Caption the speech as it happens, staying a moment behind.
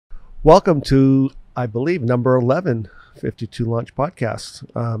Welcome to, I believe, number 11, 52 Launch Podcast.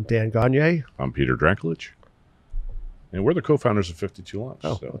 Dan Gagne. I'm Peter Drankolich, and we're the co-founders of 52 Launch.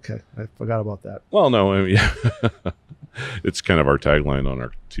 Oh, so. Okay. I forgot about that. Well, no, I mean, it's kind of our tagline on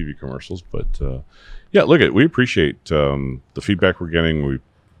our TV commercials. But yeah, we appreciate the feedback we're getting. We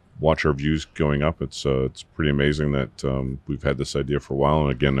watch our views going up. It's pretty amazing that we've had this idea for a while.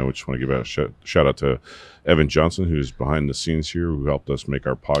 And again, I just want to give a shout out to Evan Johnson, who's behind the scenes here, who helped us make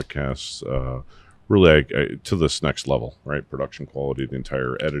our podcasts really to this next level, right? Production quality, the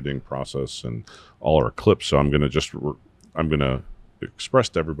entire editing process, and all our clips. So I'm going to express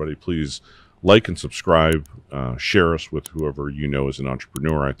to everybody, please like and subscribe, share us with whoever you know is an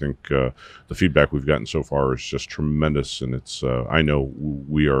entrepreneur. I think the feedback we've gotten so far is just tremendous, and it's I know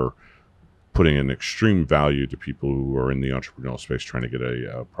we are putting an extreme value to people who are in the entrepreneurial space trying to get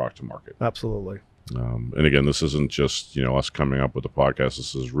a product to market. Absolutely. And again, this isn't just us coming up with a podcast.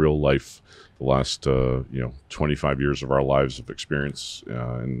 This is real life. The last 25 years of our lives of experience,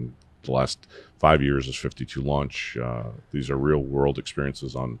 and the last 5 years is 52 Launch. These are real world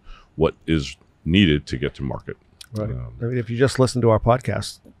experiences on what is needed to get to market. Right. I mean, if you just listen to our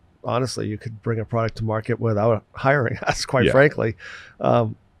podcast, honestly, you could bring a product to market without hiring us, quite frankly.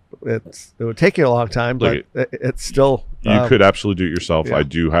 It would take you a long time, but it's still... You could absolutely do it yourself. Yeah. I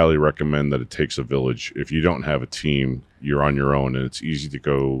do highly recommend that it takes a village. If you don't have a team, you're on your own, and it's easy to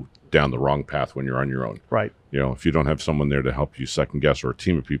go down the wrong path when you're on your own. Right. If you don't have someone there to help you second guess, or a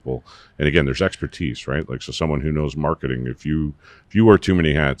team of people, and again, there's expertise, right? So someone who knows marketing. If you wear too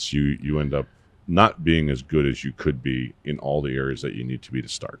many hats, you end up not being as good as you could be in all the areas that you need to be to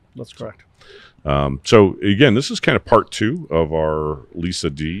start. That's correct. So again, this is kind of part 2 of our Lisa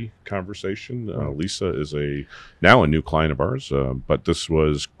D conversation. Lisa is now a new client of ours, but this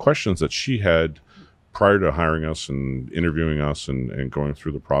was questions that she had prior to hiring us and interviewing us and going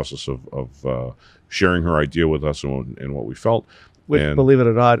through the process of sharing her idea with us and what we felt. Which, believe it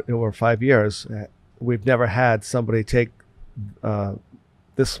or not, over 5 years, we've never had somebody take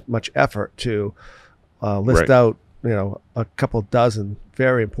this much effort to list out, a couple dozen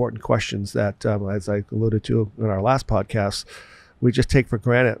very important questions that, as I alluded to in our last podcast, we just take for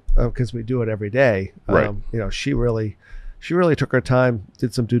granted because we do it every day. Right. She really took her time,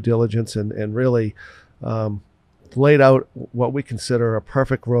 did some due diligence, and really laid out what we consider a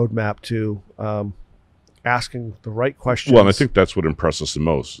perfect roadmap to asking the right questions. Well, and I think that's what impressed us the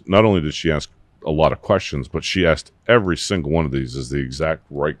most. Not only did she ask a lot of questions, but she asked every single one of these is the exact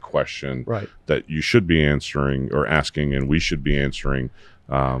right question that you should be answering or asking, and we should be answering.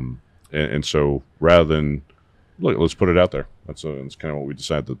 And so rather than, let's put it out there. That's kind of what we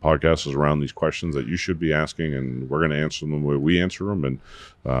decided. The podcast is around these questions that you should be asking, and we're going to answer them the way we answer them. And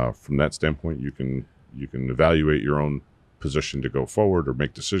from that standpoint, you can evaluate your own position to go forward or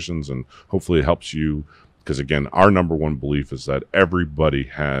make decisions, and hopefully it helps you. Because again, our number one belief is that everybody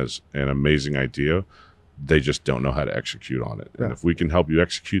has an amazing idea. They just don't know how to execute on it. Yeah. And if we can help you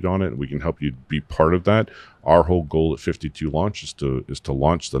execute on it, and we can help you be part of that, our whole goal at 52 Launch is to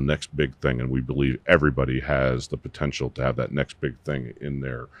launch the next big thing. And we believe everybody has the potential to have that next big thing in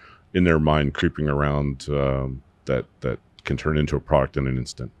their mind creeping around that can turn into a product in an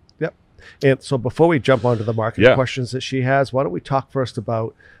instant. Yep. And so before we jump onto the marketing questions that she has, why don't we talk first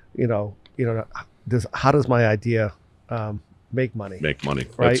about, how does my idea make money? Make money,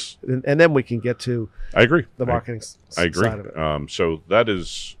 right? And then we can get to I agree. The marketing side of it. So that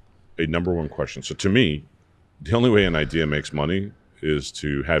is a number one question. So to me, the only way an idea makes money is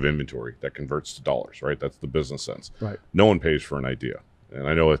to have inventory that converts to dollars, right? That's the business sense. Right. No one pays for an idea. And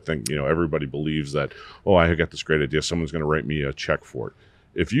I think everybody believes that, I got this great idea, someone's going to write me a check for it.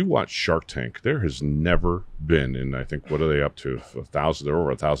 If you watch Shark Tank, there has never been, and I think, what are they up to? 1,000? They're over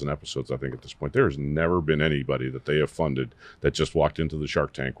 1,000 episodes, I think, at this point. There has never been anybody that they have funded that just walked into the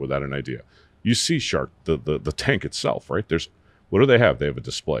Shark Tank without an idea. You see the tank itself, right? What do they have? They have a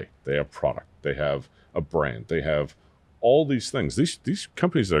display. They have product. They have a brand. They have all these things. These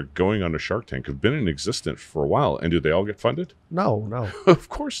companies that are going on a Shark Tank have been in existence for a while, and do they all get funded? No. Of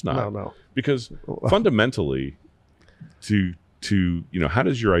course not. No. Because fundamentally, how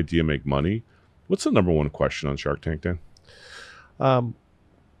does your idea make money? What's the number one question on Shark Tank, Dan?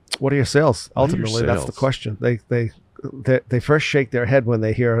 What are your sales? Ultimately, that's the question. They first shake their head when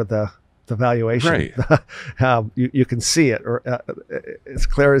they hear the valuation. Right. You can see it, or it's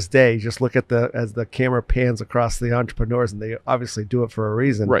clear as day. Just look at as the camera pans across the entrepreneurs, and they obviously do it for a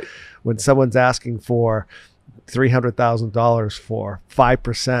reason. Right. When someone's asking for $300,000 for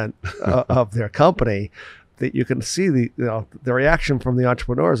 5% of their company, that you can see the reaction from the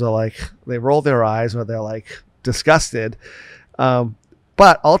entrepreneurs are like, they roll their eyes or they're like disgusted. But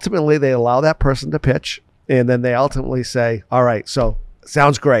But ultimately, they allow that person to pitch, and then they ultimately say, all right, so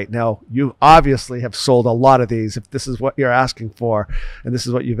sounds great. Now, you obviously have sold a lot of these if this is what you're asking for, and this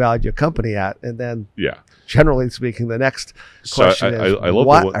is what you valued your company at. And then, generally speaking, the next question is,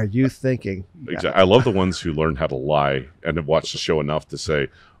 what are you thinking? Exactly. I love the ones who learn how to lie and have watched the show enough to say,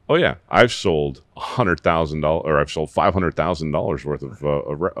 oh, yeah, I've sold $100,000 or I've sold $500,000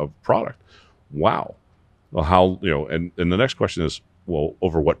 worth of product. Wow. Well, how, and the next question is, well,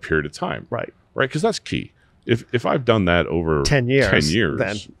 over what period of time? Right. Because that's key. If I've done that over 10 years,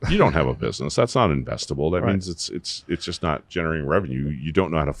 then you don't have a business. That's not investable. That means it's just not generating revenue. You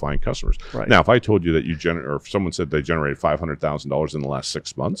don't know how to find customers. Right. Now, if I told you that or if someone said they generated $500,000 in the last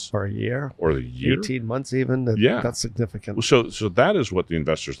 6 months, or a year, 18 months, even, that's significant. So that is what the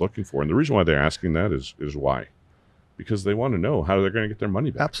investor's looking for, and the reason why they're asking that is why, because they want to know how they're going to get their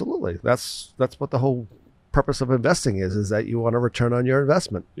money back. Absolutely, that's what the whole purpose of investing is that you want a return on your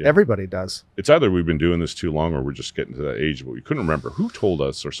investment. Everybody does. It's either we've been doing this too long or we're just getting to that age, but we couldn't remember who told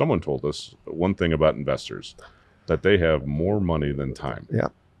us, or someone told us one thing about investors, that they have more money than time. Yeah.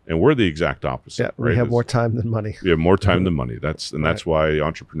 And we're the exact opposite. Yeah, we have more time than money. We have more time than money. That's why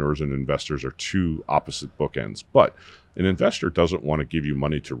entrepreneurs and investors are two opposite bookends. But an investor doesn't want to give you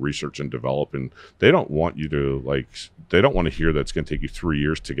money to research and develop, and they don't want you to they don't want to hear that it's going to take you 3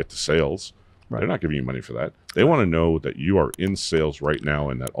 years to get to sales. Right. They're not giving you money for that. They want to know that you are in sales right now,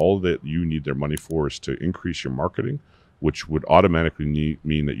 and that all that you need their money for is to increase your marketing, which would automatically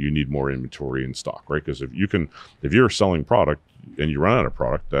mean that you need more inventory in stock, right? Because if you're selling product and you run out of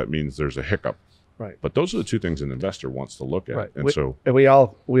product, that means there's a hiccup. Right. But those are the two things an investor wants to look at. Right. And we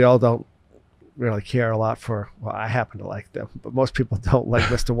all don't really care a lot for, well, I happen to like them, but most people don't like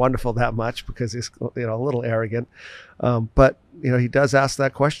Mr. Wonderful that much because he's a little arrogant. But he does ask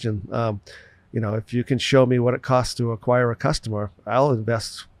that question. If you can show me what it costs to acquire a customer, I'll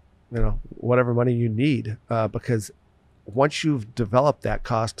invest, whatever money you need, because once you've developed that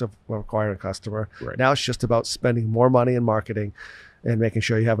cost of acquiring a customer, now it's just about spending more money in marketing and making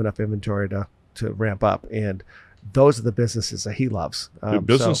sure you have enough inventory to ramp up. And those are the businesses that he loves.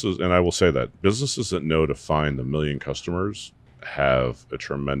 Businesses, and I will say that businesses that know to find the million customers have a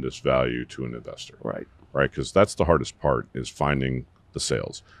tremendous value to an investor. Right. Because that's the hardest part, is finding the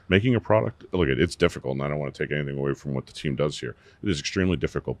sales. Making a product, look, it's difficult, and I don't want to take anything away from what the team does here. It is extremely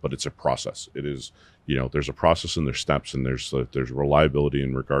difficult, but it's a process. It is, there's a process and there's steps, and there's reliability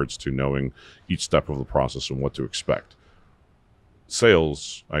in regards to knowing each step of the process and what to expect.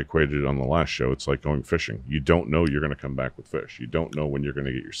 Sales, I equated it on the last show, it's like going fishing. You don't know you're going to come back with fish. You don't know when you're going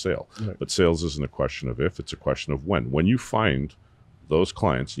to get your sale. Right. But sales isn't a question of if, it's a question of when. When you find those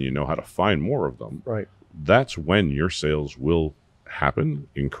clients and you know how to find more of them, that's when your sales will happen,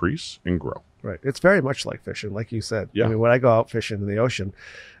 increase, and grow. Right. It's very much like fishing, like you said. Yeah. I mean, when I go out fishing in the ocean,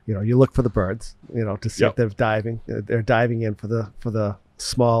 you look for the birds, to see if they're diving. They're diving in for the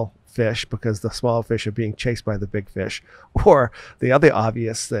small fish because the small fish are being chased by the big fish. Or the other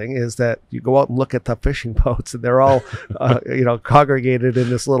obvious thing is that you go out and look at the fishing boats and they're all, congregated in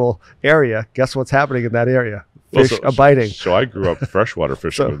this little area. Guess what's happening in that area? Fish are biting. So I grew up freshwater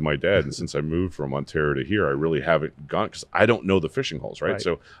fishing with my dad, and since I moved from Ontario to here, I really haven't gone because I don't know the fishing holes, right?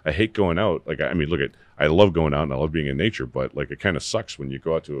 So I hate going out. I love going out and I love being in nature, but it kind of sucks when you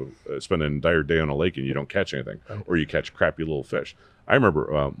go out to spend an entire day on a lake and you don't catch anything, or you catch crappy little fish. I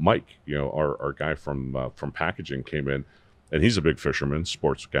remember Mike, our guy from packaging came in, and he's a big fisherman,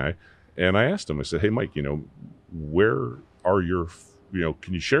 sports guy, and I asked him, I said, hey, Mike, where are your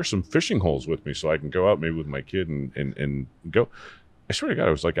can you share some fishing holes with me so I can go out maybe with my kid and go? I swear to God,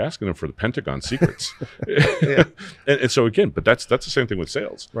 I was asking him for the Pentagon secrets. and so again, but that's the same thing with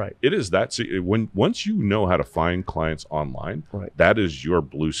sales. Right. It is that once you know how to find clients online, that is your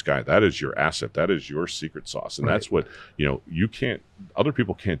blue sky. That is your asset. That is your secret sauce. And that's what, other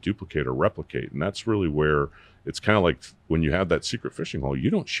people can't duplicate or replicate. And that's really where it's kind of like when you have that secret fishing hole,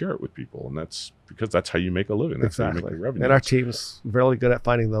 you don't share it with people. And that's because that's how you make a living. That's how you make your revenue. And our team's really good at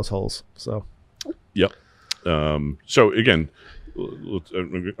finding those holes. So, yep. So again, we're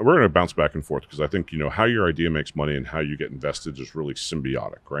going to bounce back and forth because I think, how your idea makes money and how you get invested is really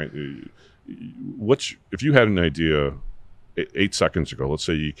symbiotic, right? If you had an idea 8 seconds ago, let's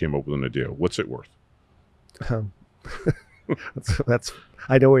say you came up with an idea, what's it worth? That's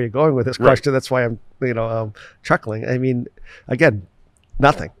I know where you're going with this question. That's why I'm, chuckling. I mean, again,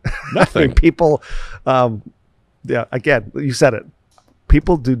 nothing. Nothing. People, again, you said it.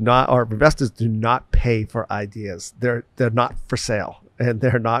 People do not, or investors do not pay for ideas. They're not for sale, and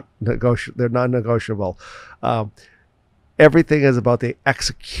they're not They're non-negotiable. Everything is about the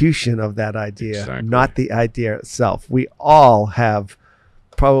execution of that idea, not the idea itself. We all have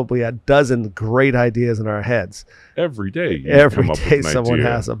probably a dozen great ideas in our heads. Every day. Every day someone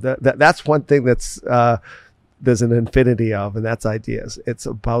has them. That's one thing that's there's an infinity of, and that's ideas. It's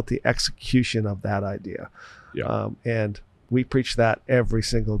about the execution of that idea. Yeah. And we preach that every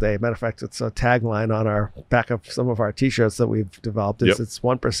single day. Matter of fact, it's a tagline on our back of some of our T-shirts that we've developed. It's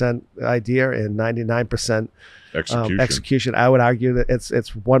 1% idea and 99% execution. I would argue that it's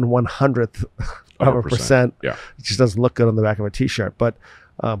 1/100th of a percent. Yeah. It just doesn't look good on the back of a T-shirt. But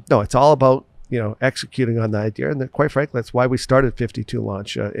no, it's all about executing on the idea. And then, quite frankly, that's why we started 52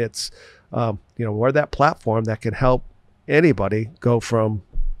 Launch. It's we're that platform that can help anybody go from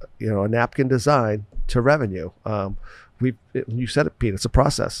a napkin design to revenue. You said it, Pete, it's a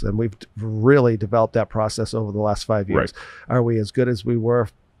process, and we've really developed that process over the last 5 years. Right. Are we as good as we were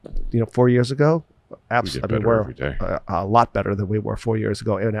 4 years ago? Absolutely. We're a lot better than we were 4 years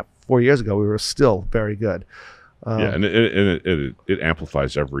ago. And 4 years ago, we were still very good. And it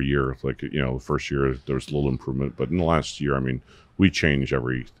amplifies every year. Like, the first year there was a little improvement, but in the last year, I mean, we change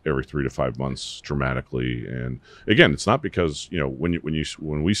every 3 to 5 months dramatically. And again, it's not because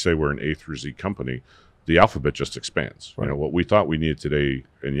when we say we're an A through Z company, the alphabet just expands. Right. What we thought we needed today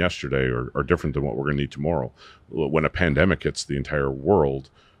and yesterday are different than what we're going to need tomorrow. When a pandemic hits the entire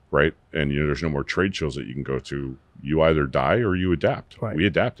world, right, and there's no more trade shows that you can go to, you either die or you adapt. Right. We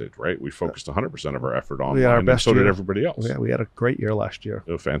adapted, right? We focused 100% of our effort on online, and so did everybody else. Yeah, we had a great year last year.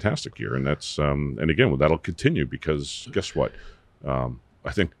 A fantastic year, and that's and again, that'll continue because guess what?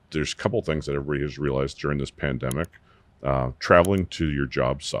 I think there's a couple things that everybody has realized during this pandemic. Traveling to your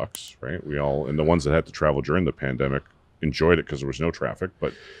job sucks, right? We all, and the ones that had to travel during the pandemic enjoyed it because there was no traffic,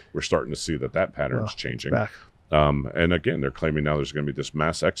 but we're starting to see that pattern is changing. And again, they're claiming now there's going to be this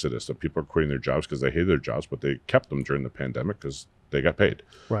mass exodus of people are quitting their jobs because they hated their jobs, but they kept them during the pandemic because they got paid.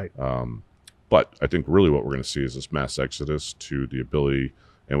 Right. But I think really what we're going to see is this mass exodus to the ability,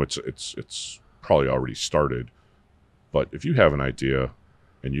 and it's probably already started. But if you have an idea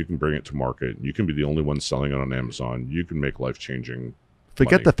and you can bring it to market, you can be the only one selling it on Amazon, you can make life-changing.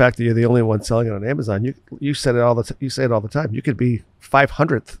 Forget the fact that you're the only one selling it on Amazon. You said it all the time. You could be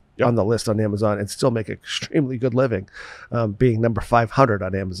 500th on the list on Amazon and still make an extremely good living, being number 500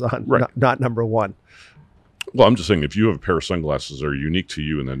 on Amazon, not number one. Well, I'm just saying, if you have a pair of sunglasses that are unique to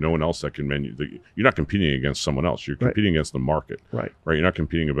you and then no one else that can you're not competing against someone else. You're competing against the market. Right. You're not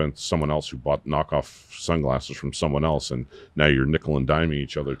competing against someone else who bought knockoff sunglasses from someone else, and now you're nickel and diming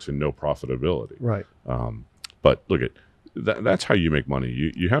each other to no profitability. Right. But look at that's how you make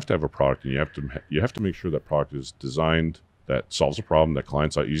money. You have to have a product, and you have to make sure that product is designed that solves a problem that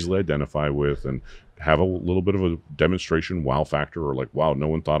clients easily identify with, and have a little bit of a demonstration wow factor, or like, wow, no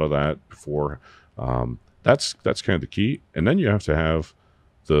one thought of that before. That's kind of the key. And then you have to have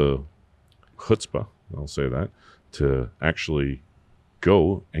the chutzpah, I'll say that, to actually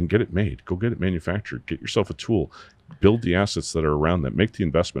go and get it made, go get it manufactured, get yourself a tool, build the assets that are around that, make the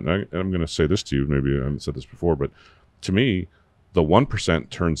investment. And I'm going to say this to you, maybe I haven't said this before, but to me, the 1%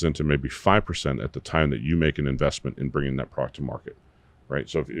 turns into maybe 5% at the time that you make an investment in bringing that product to market. Right.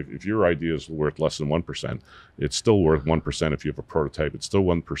 So if your idea is worth less than 1%, it's still worth 1% if you have a prototype. It's still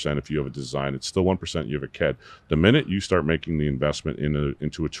 1% if you have a design. It's still 1% you have a CAD. The minute you start making the investment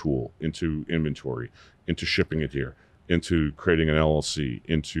into a tool, into inventory, into shipping it here, into creating an LLC,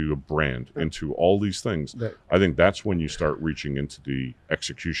 into a brand, into all these things, I think that's when you start reaching into the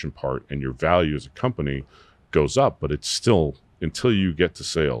execution part, and your value as a company goes up. But it's still until you get to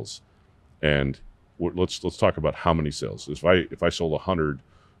sales. And let's talk about how many sales. If I sold $100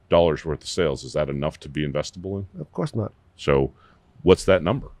 worth of sales, is that enough to be investable in? Of course not. So what's that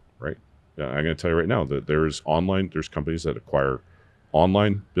number, right? I'm going to tell you right now that there's companies that acquire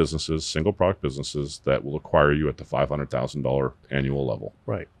online businesses, single product businesses, that will acquire you at the $500,000 annual level.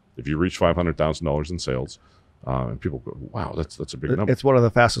 Right. If you reach $500,000 in sales, and people go, wow, that's a big number. It's one of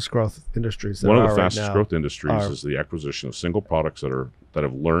the fastest growth industries. One of the fastest growth industries is the acquisition of single products that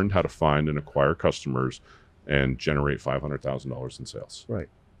have learned how to find and acquire customers and generate $500,000 in sales. Right.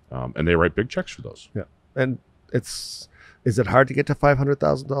 And they write big checks for those. Yeah. And is it hard to get to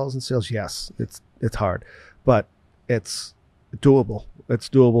 $500,000 in sales? Yes, it's hard, but it's doable. It's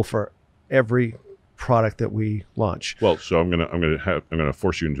doable for every product that we launch. Well, so I'm gonna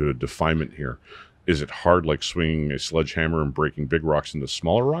force you into a definement here. Is it hard like swinging a sledgehammer and breaking big rocks into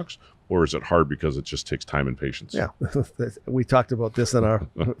smaller rocks? Or is it hard because it just takes time and patience? Yeah, we talked about this in our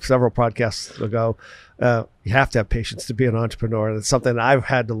several podcasts ago. You have to have patience to be an entrepreneur. And it's something I've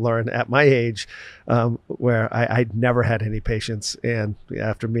had to learn at my age, where I'd never had any patience. And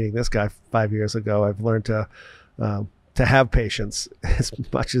after meeting this guy 5 years ago, I've learned to have patience, as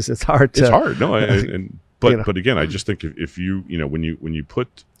much as it's hard to. It's hard. No, and But again, I just think if you when you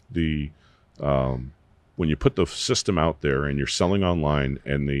put the when you put the system out there and you're selling online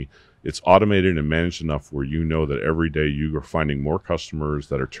and it's automated and managed enough where you know that every day you are finding more customers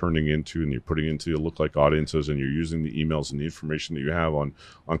that are turning into, and you're putting into lookalike audiences, and you're using the emails and the information that you have on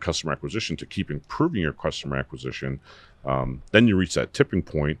customer acquisition to keep improving your customer acquisition, then you reach that tipping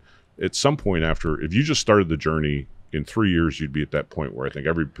point. At some point after, if you just started the journey, in 3 years, you'd be at that point where I think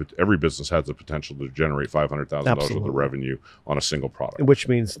every business has the potential to generate $500,000 worth of revenue on a single product. Which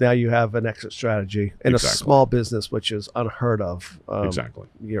means now you have an exit strategy in a small business, which is unheard of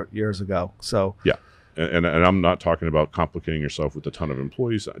years ago. So yeah, and I'm not talking about complicating yourself with a ton of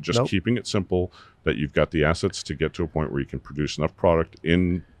employees. Just keeping it simple, that you've got the assets to get to a point where you can produce enough product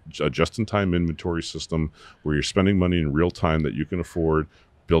in a just-in-time inventory system where you're spending money in real time that you can afford,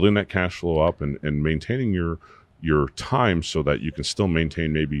 building that cash flow up and maintaining your time so that you can still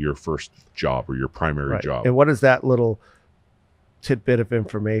maintain maybe your first job or your primary job. And what is that little tidbit of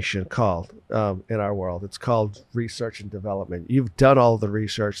information called in our world? It's called research and development. You've done all the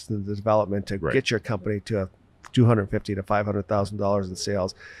research and the development to get your company to $250,000 to $500,000 in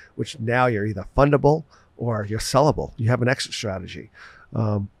sales, which now you're either fundable or you're sellable. You have an exit strategy.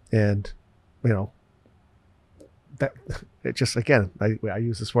 And that it just, again, I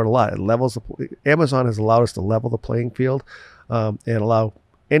use this word a lot. It levels Amazon has allowed us to level the playing field and allow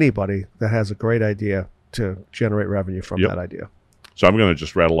anybody that has a great idea to generate revenue from that idea. So I'm going to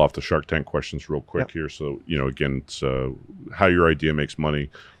just rattle off the Shark Tank questions real quick here. So, again, it's how your idea makes money.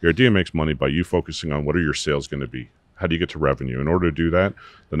 Your idea makes money by you focusing on what are your sales going to be? How do you get to revenue? In order to do that,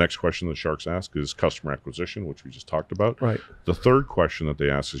 the next question the Sharks ask is customer acquisition, which we just talked about. Right. The third question that they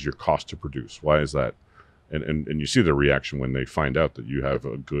ask is your cost to produce. Why is that? And you see the reaction when they find out that you have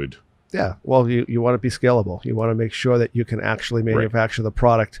a good... Yeah, well, you want to be scalable. You want to make sure that you can actually manufacture the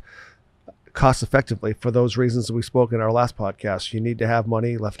product cost effectively for those reasons that we spoke in our last podcast. You need to have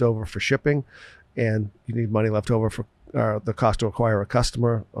money left over for shipping, and you need money left over for the cost to acquire a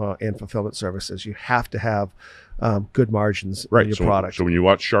customer and fulfillment services. You have to have good margins in your product. So when you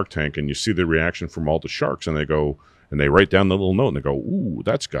watch Shark Tank and you see the reaction from all the sharks, and they go... and they write down the little note and they go, ooh,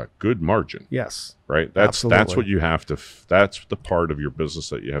 that's got good margin. Yes. Right? That's what you have to, that's the part of your business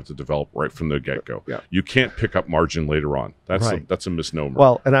that you have to develop right from the get-go. Yeah. You can't pick up margin later on. That's a misnomer.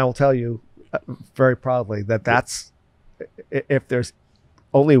 Well, and I will tell you very proudly that's, if there's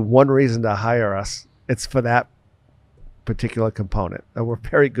only one reason to hire us, it's for that particular component. And we're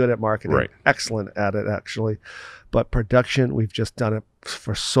very good at marketing, excellent at it actually. But production, we've just done it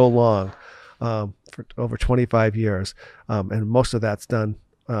for so long. For over 25 years, and most of that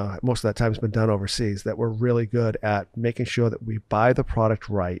time's been done overseas, that we're really good at making sure that we buy the product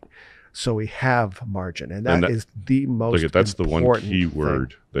right so we have margin. And that is the most important. That's the one key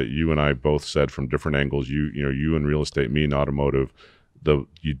word that you and I both said from different angles. You in real estate, me in automotive.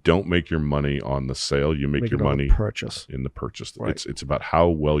 You don't make your money on the sale. You make your money in the purchase. Right. It's about how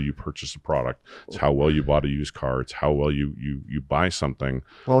well you purchase a product. It's how well you bought a used car. It's how well you buy something.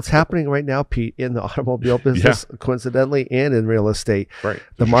 Well, it's happening right now, Pete, in the automobile business, coincidentally, and in real esght. Right.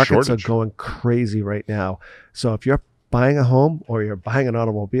 The markets are going crazy right now. So if you're buying a home or you're buying an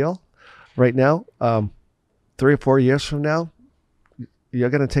automobile right now, 3 or 4 years from now, you're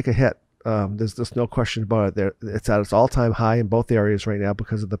going to take a hit. There's no question about it. It's at its all-time high in both areas right now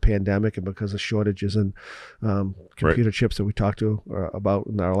because of the pandemic and because of shortages in computer chips that we talked about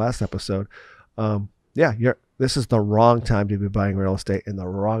in our last episode. This is the wrong time to be buying real estate and the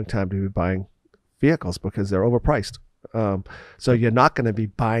wrong time to be buying vehicles because they're overpriced. So you're not going to be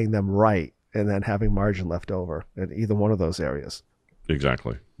buying them right and then having margin left over in either one of those areas.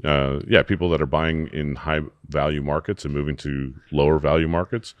 Exactly. People that are buying in high-value markets and moving to lower-value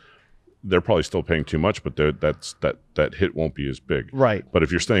markets, they're probably still paying too much, but that hit won't be as big. Right. But if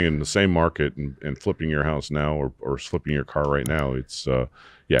you're staying in the same market and flipping your house now or flipping your car right now, it's,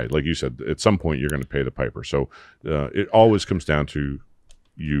 like you said, at some point you're going to pay the piper. So it always comes down to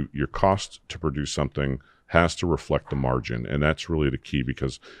your cost to produce something has to reflect the margin. And that's really the key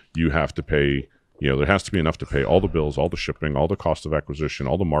because you have to pay, there has to be enough to pay all the bills, all the shipping, all the cost of acquisition,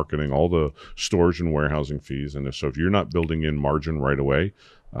 all the marketing, all the storage and warehousing fees. And so if you're not building in margin right away,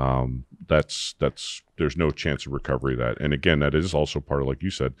 there's no chance of recovery of that. And again, that is also part of, like you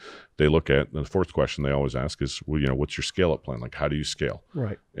said, they look at the fourth question they always ask is, what's your scale up plan? Like, how do you scale?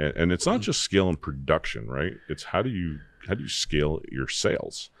 Right. And it's not just scale in production, right? It's how do you scale your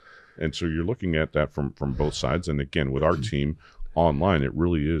sales? And so you're looking at that from both sides. And again, with our team online, it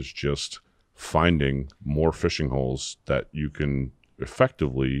really is just finding more fishing holes that you can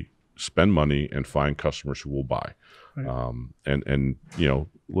effectively spend money and find customers who will buy. Right.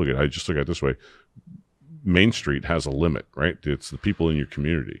 I just look at it this way. Main Street has a limit, right? It's the people in your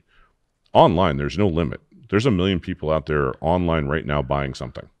community. Online, there's no limit. There's a million people out there online right now buying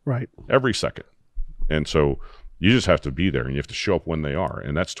something. Right. Every second. And so you just have to be there, and you have to show up when they are.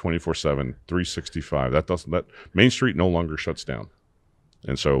 And that's 24/7, 365. That Main Street no longer shuts down.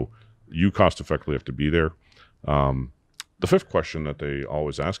 And so you cost effectively have to be there. The fifth question that they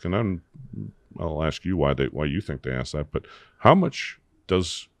always ask, and I'll ask you why you think they ask that, but how much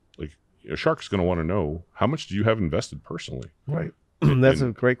does, like, a shark is going to want to know, how much do you have invested personally? Right. That's a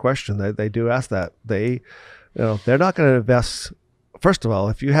great question. They do ask that. They're not going to invest. First of all,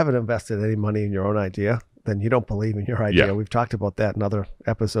 if you haven't invested any money in your own idea, then you don't believe in your idea. Yeah. We've talked about that in other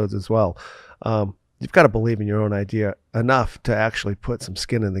episodes as well. You've got to believe in your own idea enough to actually put some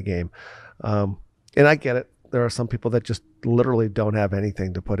skin in the game. And I get it. There are some people that just literally don't have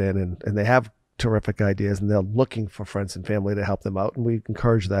anything to put in, and they have terrific ideas, and they're looking for friends and family to help them out. And we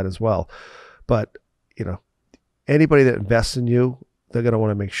encourage that as well. But, anybody that invests in you, they're going to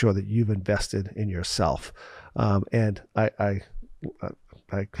want to make sure that you've invested in yourself. And I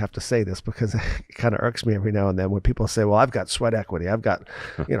have to say this because it kind of irks me every now and then when people say, well, I've got sweat equity. I've got,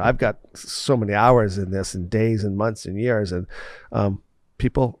 I've got so many hours in this, and days and months and years. And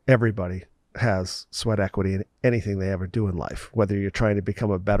everybody has sweat equity in anything they ever do in life, whether you're trying to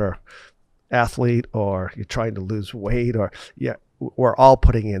become a better athlete or you're trying to lose weight, or we're all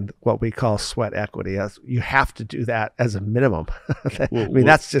putting in what we call sweat equity. You have to do that as a minimum.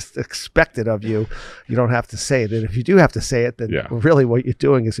 That's just expected of you. You don't have to say it. And if you do have to say it, then really what you're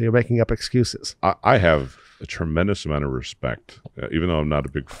doing is you're making up excuses. I have a tremendous amount of respect, even though I'm not a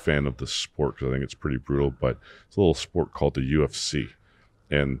big fan of the sport because I think it's pretty brutal, but it's a little sport called the UFC.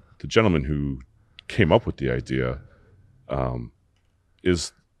 And the gentleman who came up with the idea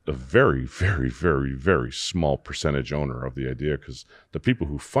is a very, very, very, very small percentage owner of the idea, because the people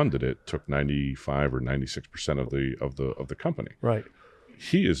who funded it took 95 or 96% of the company. Right.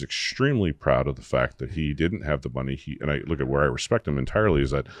 He is extremely proud of the fact that he didn't have the money. And I look at where I respect him entirely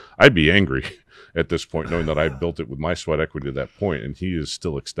is that I'd be angry at this point, knowing that I built it with my sweat equity to that point, and he is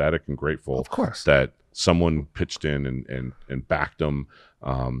still ecstatic and grateful, of course, that someone pitched in and backed him.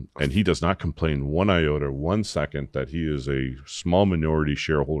 And he does not complain 1 iota, 1 second, that he is a small minority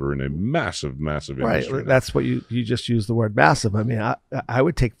shareholder in a massive, massive industry. Right. That's what you just used the word massive. I mean, I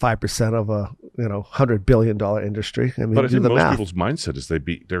would take 5% of a $100 billion industry. I mean, but I think most people's mindset is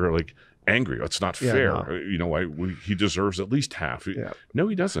they're like angry. Oh, it's not fair. No. He deserves at least half. Yeah. No,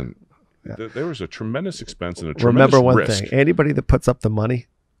 he doesn't. Yeah. There was a tremendous expense and a tremendous risk. Remember one thing: anybody that puts up the money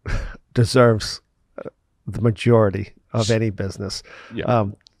deserves the majority of any business. Yeah.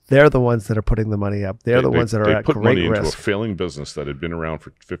 They're the ones that are putting the money up. They're the ones that are at great risk. They put money into a failing business that had been around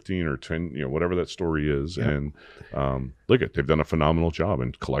for 15 or 10, whatever that story is. Yeah. And they've done a phenomenal job.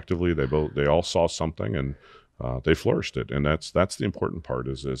 And collectively, they all saw something, and they flourished it. And that's the important part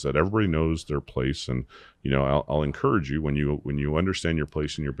is that everybody knows their place. And I'll encourage you, when you understand your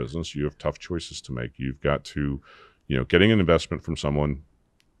place in your business, you have tough choices to make. You've got to, getting an investment from someone,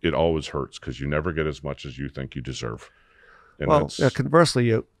 it always hurts because you never get as much as you think you deserve. And conversely,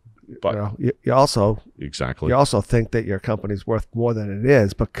 you also think that your company's worth more than it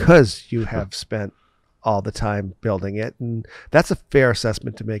is because you have spent all the time building it, and that's a fair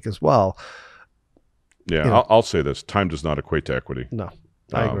assessment to make as well. Yeah, I'll say this: time does not equate to equity. No,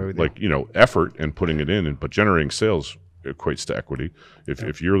 I agree with you. Effort and putting it in, but generating sales equates to equity.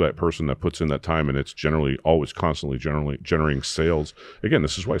 If you're that person that puts in that time, and it's generally always constantly generating sales. Again,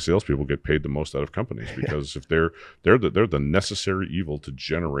 this is why salespeople get paid the most out of companies, because if they're the necessary evil to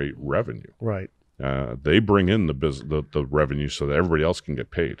generate revenue. Right. They bring in the revenue so that everybody else can get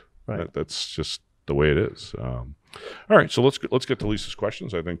paid. Right. That's just the way it is. All right, so let's get to Lisa's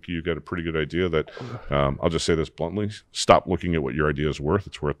questions. I think you got a pretty good idea that I'll just say this bluntly: stop looking at what your idea is worth.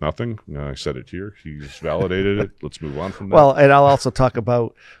 It's worth nothing. I said it here. He's validated it. Let's move on from that. Well, and I'll also talk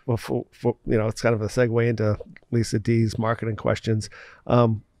about it's kind of a segue into Lisa D's marketing questions.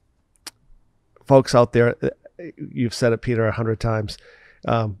 Folks out there, you've said it, Peter, 100 times.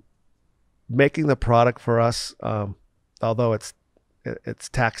 Making the product for us, although it's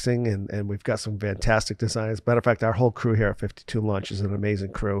taxing, and we've got some fantastic designers. Matter of fact, our whole crew here at 52 Lunch is an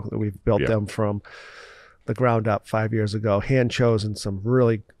amazing crew. We've built them from the ground up 5 years ago, hand chosen some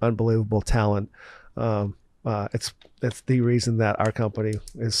really unbelievable talent. It's the reason that our company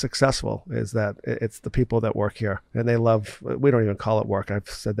is successful, is that it's the people that work here, and they love. We don't even call it work. I've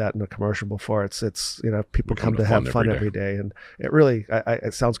said that in a commercial before. It's people come to have fun every day, and it really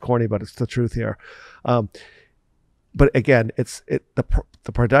it sounds corny, but it's the truth here. But again, the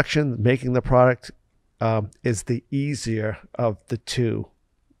production, making the product, is the easier of the two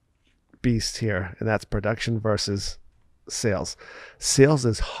beast here, and that's production versus sales. Sales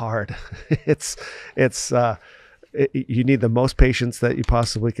is hard. You need the most patience that you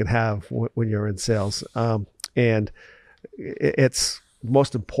possibly can have when you're in sales. And it's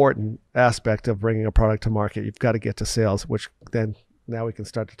most important aspect of bringing a product to market. You've got to get to sales, which then now we can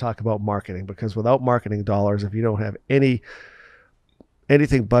start to talk about marketing, because without marketing dollars, if you don't have anything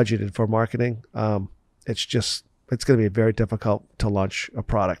budgeted for marketing, it's going to be very difficult to launch a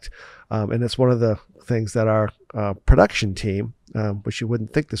product. And it's one of the things that our production team, which you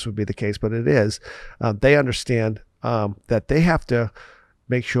wouldn't think this would be the case, but it is, they understand that they have to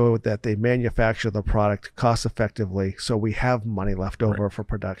make sure that they manufacture the product cost effectively, so we have money left over for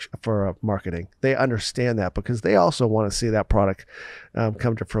production, for marketing. They understand that because they also want to see that product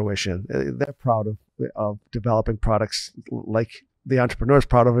come to fruition. They're proud of developing products, like the entrepreneur is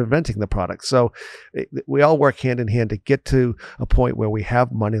proud of inventing the product. So we all work hand in hand to get to a point where we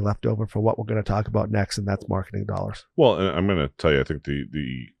have money left over for what we're going to talk about next, and that's marketing dollars. Well, and I'm going to tell you, I think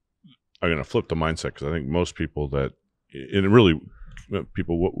I'm going to flip the mindset, because I think most people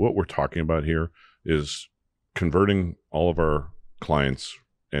what we're talking about here is converting all of our clients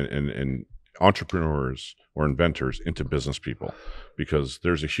and entrepreneurs or inventors into business people, because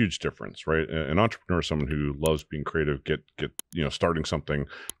there's a huge difference, right? An entrepreneur is someone who loves being creative, starting something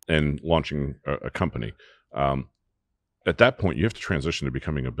and launching a company. At that point, you have to transition to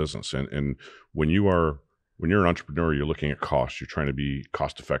becoming a business. And when you're an entrepreneur, you're looking at costs. You're trying to be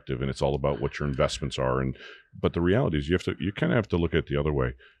cost effective, and it's all about what your investments are. But the reality is, you kind of have to look at it the other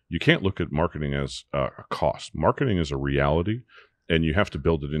way. You can't look at marketing as a cost. Marketing is a reality, and you have to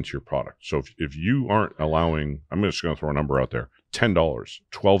build it into your product. So if you aren't allowing, I'm just going to throw a number out there, $10, $12,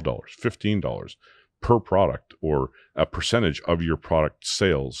 $15 per product, or a percentage of your product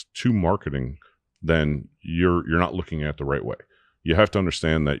sales to marketing, then you're not looking at it the right way. You have to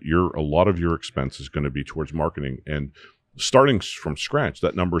understand that a lot of your expense is going to be towards marketing, and starting from scratch,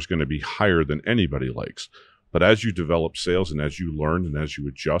 that number is going to be higher than anybody likes. But as you develop sales, and as you learn, and as you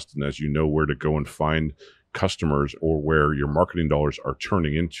adjust, and as you know where to go and find customers, or where your marketing dollars are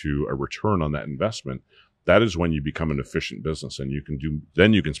turning into a return on that investment, that is when you become an efficient business, and you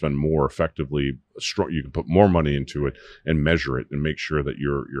can spend more effectively. You can put more money into it and measure it and make sure that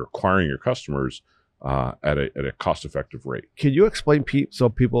you're acquiring your customers at a cost-effective rate. Can you explain so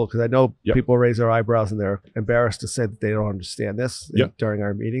people, because I know people raise their eyebrows and they're embarrassed to say that they don't understand this during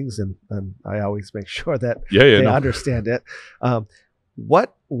our meetings, and I always make sure that they understand it.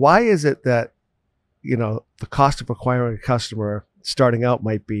 Why is it that the cost of acquiring a customer starting out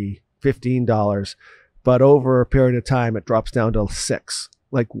might be $15, but over a period of time it drops down to $6?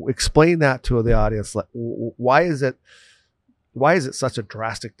 Like, explain that to the audience. Like, why is it such a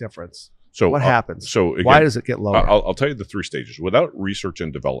drastic difference? So what happens? So again, why does it get lower? I'll tell you the three stages. Without research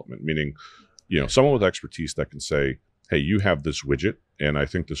and development, meaning, someone with expertise that can say, hey, you have this widget, and I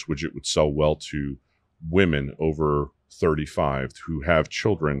think this widget would sell well to women over 35 who have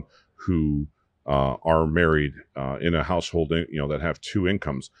children, who are married in a household, that have two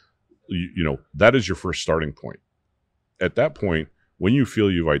incomes. That is your first starting point. At that point, when you feel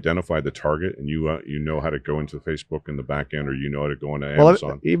you've identified the target, and you know how to go into Facebook in the back end, or how to go into Amazon.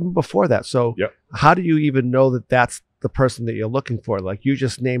 Well, even before that. So how do you even know that that's the person that you're looking for? Like, you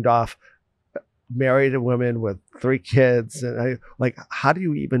just named off married women with 3 kids. And how do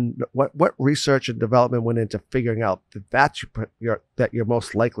you even, what research and development went into figuring out that you're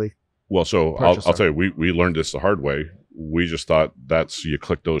most likely? Well, so I'll tell you, we learned this the hard way. We just thought you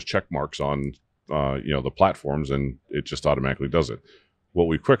click those check marks on the platforms, and it just automatically does it. What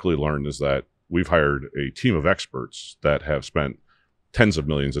we quickly learned is that we've hired a team of experts that have spent tens of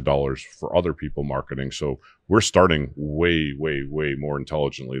millions of dollars for other people marketing. So we're starting way, way, way more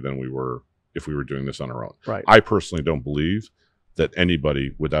intelligently than we were if we were doing this on our own. Right. I personally don't believe that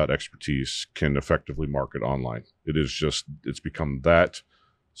anybody without expertise can effectively market online. It's become that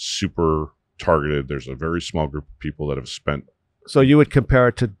super targeted. There's a very small group of people that have spent. So you would compare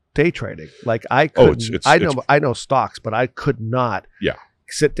it to day trading. Like, I know stocks, but I could not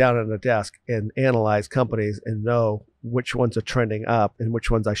sit down at a desk and analyze companies and know which ones are trending up and which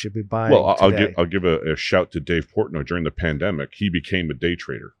ones I should be buying. Well, I'll give a shout to Dave Portnoy. During the pandemic, he became a day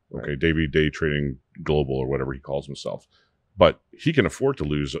trader. Okay, right. Day Trading Global, or whatever he calls himself. But he can afford to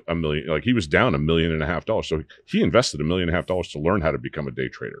lose $1 million. Like, he was down $1.5 million. So he invested $1.5 million to learn how to become a day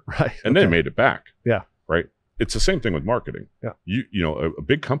trader. Right. And then made it back. Yeah. Right. It's the same thing with marketing. Yeah.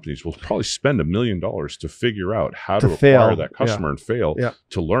 Big companies will probably spend $1 million to figure out how to acquire that customer and fail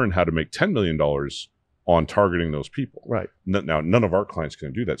to learn how to make $10 million on targeting those people. Right. Now, none of our clients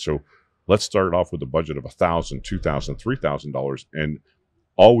can do that. So let's start off with a budget of $1,000, $2,000, $3,000, and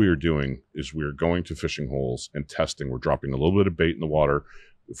all we are doing is we're going to fishing holes and testing. We're dropping a little bit of bait in the water.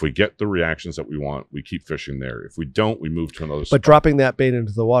 If we get the reactions that we want, we keep fishing there. If we don't, we move to another spot. But dropping that bait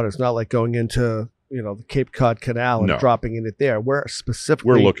into the water is not like going into, the Cape Cod Canal and dropping it there. We're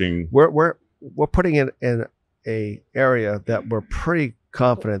specifically we're putting it in a area that we're pretty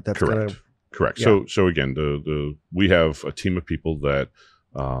confident that's going to. Correct. Yeah. So again, we have a team of people that,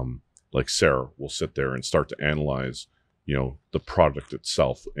 like Sarah, will sit there and start to analyze, the product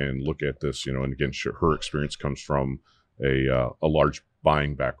itself and look at this, and again, her experience comes from a large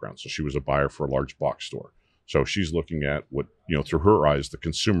buying background. So she was a buyer for a large box store. So she's looking at what, through her eyes, the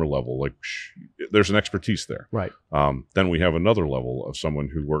consumer level, like there's an expertise there. Right. Then we have another level of someone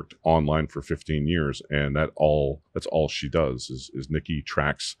who worked online for 15 years. And that's all she does is Nikki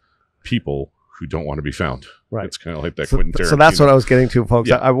tracks people who don't want to be found. Right. It's kind of like that Quentin Tarantino. So that's what I was getting to, folks.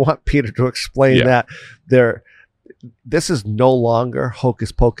 Yeah. I want Peter to explain that this is no longer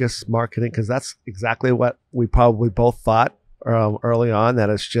hocus pocus marketing, because that's exactly what we probably both thought early on, that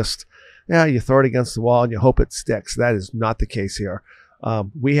it's just, you throw it against the wall and you hope it sticks. That is not the case here.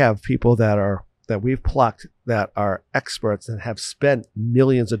 We have people that we've plucked that are experts and have spent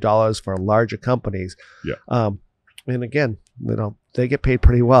millions of dollars for larger companies. Yeah. And again, they get paid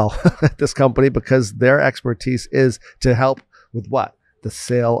pretty well at this company because their expertise is to help with what? The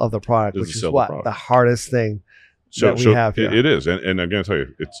sale of the product, which is what? The hardest thing that we have here. It is. And I'm going to tell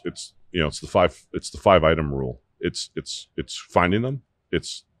you, it's the 5-item rule. It's finding them.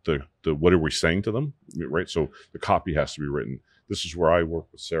 It's the what are we saying to them, right? So the copy has to be written. This is where I work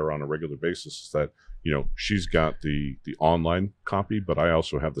with Sarah on a regular basis, is that, she's got the online copy, but I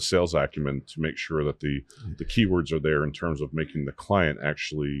also have the sales acumen to make sure that the keywords are there in terms of making the client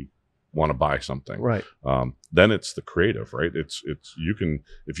actually want to buy something. Right. Then it's the creative, right? It's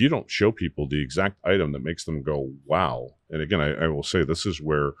if you don't show people the exact item that makes them go, wow. And again, I will say this is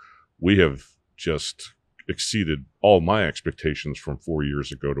where we have just exceeded all my expectations from 4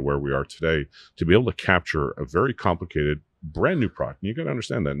 years ago to where we are today, to be able to capture a very complicated brand new product. And you got to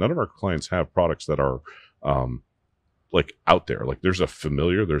understand that none of our clients have products that are like out there. Like there's a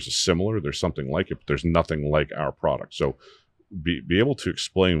familiar, there's a similar, there's something like it, but there's nothing like our product. So be able to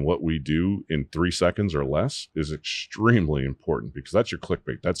explain what we do in 3 seconds or less is extremely important, because that's your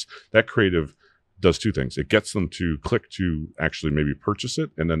clickbait. That creative does 2 things. It gets them to click to actually maybe purchase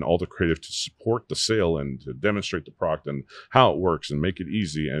it, and then all the creative to support the sale and to demonstrate the product and how it works and make it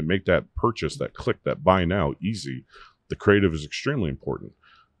easy and make that purchase, that click, that buy now easy. The creative is extremely important.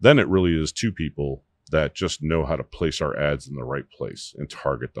 Then it really is 2 people that just know how to place our ads in the right place and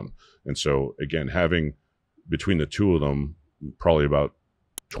target them. And so again, having between the 2 of them, probably about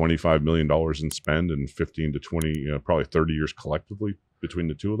 $25 million in spend and 15 to 20, probably 30 years collectively between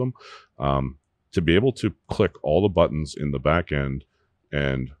the 2 of them, to be able to click all the buttons in the back end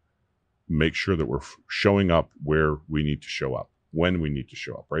and make sure that we're showing up where we need to show up, when we need to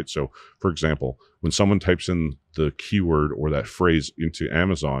show up, right? So for example, when someone types in the keyword or that phrase into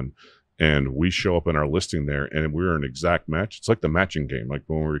Amazon and we show up in our listing there and we're an exact match, it's like the matching game. Like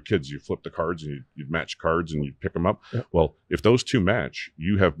when we were kids, you flip the cards and you'd match cards and you'd pick them up. Yep. Well, if those 2 match,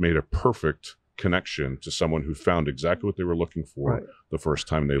 you have made a perfect connection to someone who found exactly what they were looking for the first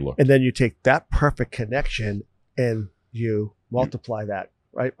time they looked. And then you take that perfect connection and you multiply that,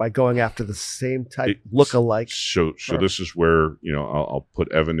 right, by going after the same type look-alike. So this is where, I'll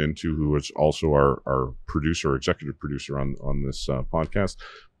put Evan into, who is also our producer, executive producer on this podcast,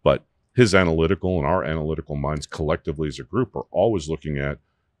 but his analytical and our analytical minds collectively as a group are always looking at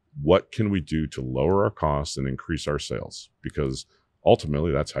what can we do to lower our costs and increase our sales, because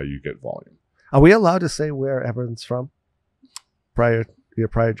ultimately that's how you get volume. Are we allowed to say where Evan's from? Your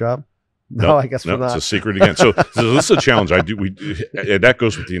prior job? No, I guess we're not. It's a secret again. So this is a challenge. And that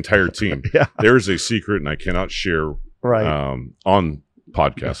goes with the entire team. Yeah. There's a secret, and I cannot share on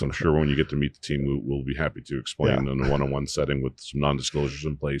podcasts. I'm sure when you get to meet the team, we'll be happy to explain in a one-on-one setting with some non-disclosures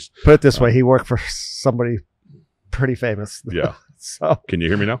in place. Put it this way: he worked for somebody pretty famous. Yeah. So can you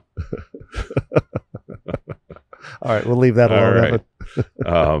hear me now? All right, we'll leave that alone.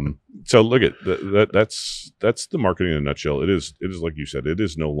 Right. So look at that's the marketing in a nutshell. It is like you said, it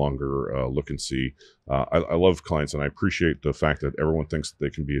is no longer look and see. I love clients, and I appreciate the fact that everyone thinks that they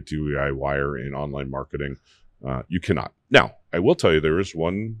can be a DIYer in online marketing. You cannot. Now, I will tell you there is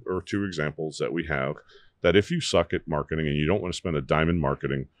 1 or 2 examples that we have that if you suck at marketing and you don't want to spend a dime in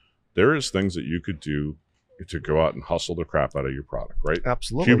marketing, there is things that you could do to go out and hustle the crap out of your product, right?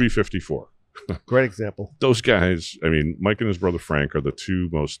 Absolutely. QB54. Great example. Those guys, I mean, Mike and his brother Frank are the 2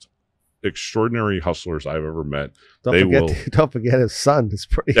 most extraordinary hustlers I've ever met. Don't forget his son is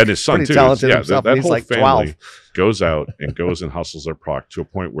pretty, and his son pretty too. talented himself. That He's whole like family 12. goes out and goes and hustles their product to a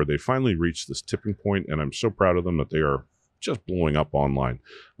point where they finally reach this tipping point, and I'm so proud of them that they are just blowing up online.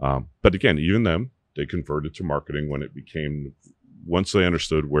 But again, even them, they converted to marketing when it became, once they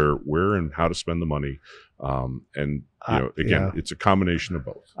understood where and how to spend the money. And again, it's a combination of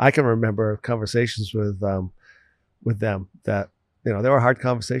both. I can remember conversations with them that, there were hard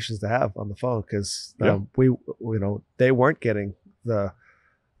conversations to have on the phone because they weren't getting the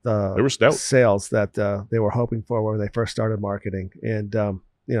sales that they were hoping for when they first started marketing. And,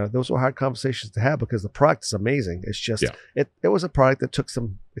 those were hard conversations to have because the product is amazing. It's just, it was a product that took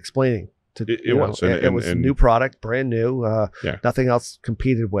some explaining. It was a new product, brand new. Nothing else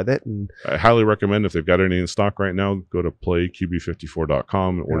competed with it. And I highly recommend, if they've got any in stock right now, go to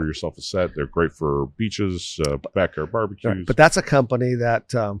playqb54.com and order yourself a set. They're great for beaches, backyard barbecues. Right. But that's a company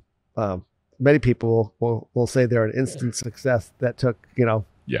that many people will say they're an instant success that took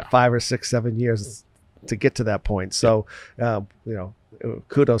 5 or 6, 7 years to get to that point. So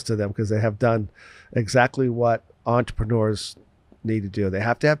kudos to them because they have done exactly what entrepreneurs need to do. They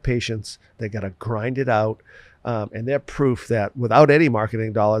have to have patience. They got to grind it out, and they're proof that without any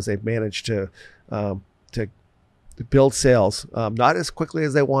marketing dollars, they've managed to build sales, not as quickly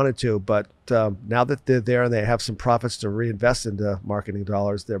as they wanted to, but now that they're there and they have some profits to reinvest into marketing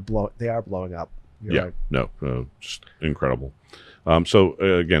dollars, they are blowing up. Right. Just incredible. So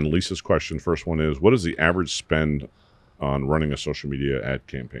again, Lisa's question, first one is, what is the average spend on running a social media ad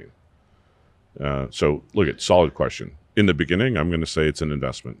campaign? So look at solid question. In the beginning, I'm going to say it's an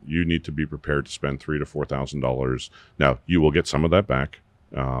investment. You need to be prepared to spend $3,000 to $4,000. Now, you will get some of that back.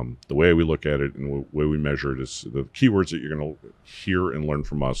 The way we look at it and the way we measure it is the keywords that you're going to hear and learn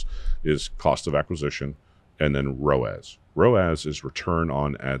from us is cost of acquisition and then ROAS. ROAS is return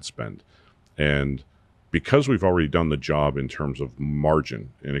on ad spend. And because we've already done the job in terms of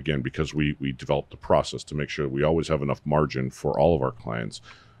margin, and again, because we developed the process to make sure we always have enough margin for all of our clients,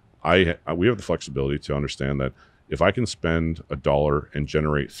 we have the flexibility to understand that if I can spend $1 and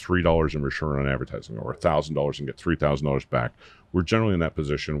generate $3 in return on advertising, or $1,000 and get $3,000 back, we're generally in that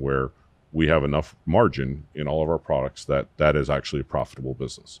position where we have enough margin in all of our products that is actually a profitable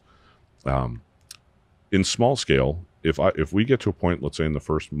business. In small scale, if we get to a point, let's say in the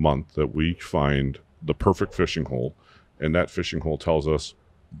first month, that we find the perfect fishing hole, and that fishing hole tells us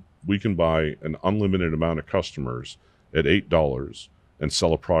we can buy an unlimited amount of customers at $8 and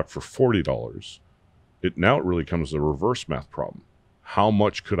sell a product for $40, it really comes to a reverse math problem. How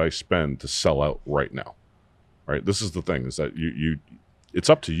much could I spend to sell out right now? Right? This is the thing, is that it's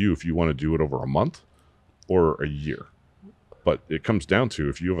up to you if you want to do it over a month or a year. But it comes down to,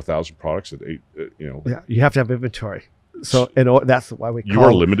 if you have 1,000 products at $8, you have to have inventory. So, that's why you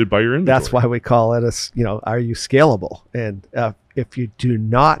are limited by your inventory. That's why we call it are you scalable? And if you do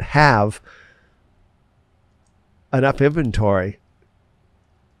not have enough inventory,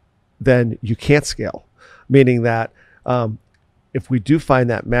 then you can't scale. Meaning that if we do find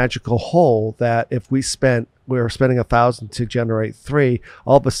that magical hole, that if we're spending 1,000 to generate 3,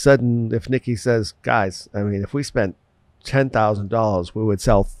 all of a sudden, if Nikki says, guys, if we spent $10,000, we would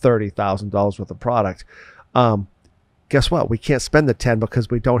sell $30,000 worth of product. Guess what? We can't spend the 10 because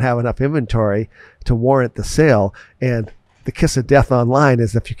we don't have enough inventory to warrant the sale. And the kiss of death online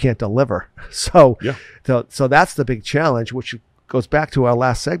is if you can't deliver. So that's the big challenge, which goes back to our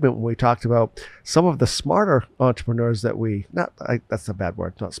last segment when we talked about some of the smarter entrepreneurs that that's a bad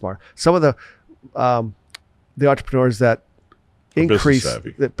word, not smart. Some of the entrepreneurs that increase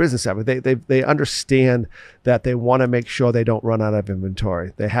the business savvy. They understand that they want to make sure they don't run out of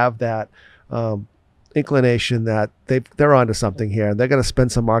inventory. They have that inclination that they're onto something here, and they're going to spend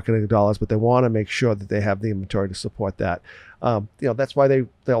some marketing dollars, but they want to make sure that they have the inventory to support that. That's why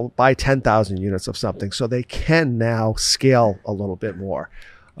they'll buy 10,000 units of something, so they can now scale a little bit more.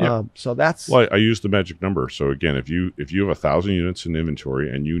 So that's why I use the magic number. So again, if you have 1,000 units in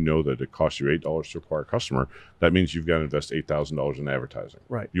inventory and you know that it costs you $8 to acquire a customer, that means you've got to invest $8,000 in advertising.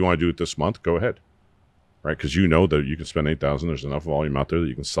 Right. You want to do it this month? Go ahead. Right, because you know that you can spend $8,000. There's enough volume out there that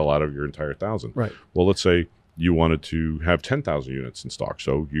you can sell out of your entire 1,000. Right. Well, let's say you wanted to have 10,000 units in stock,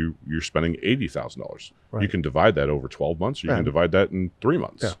 so you're spending $80,000. Right. You can divide that over 12 months. Or you can divide that in 3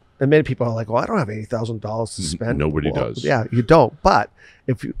 months. Yeah. And many people are like, "Well, I don't have $80,000 to spend." Nobody does. Yeah, you don't. But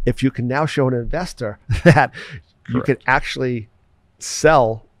if you can now show an investor that you can actually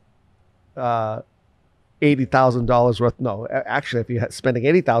sell $80,000 worth. No, actually, if you're spending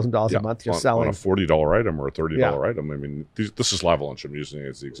 $80,000 a month, you're selling on a $40 item or a $30 item. I mean, this is Live Lunch. I'm using it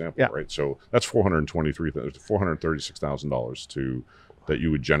as the example, right? So that's $436,000 to that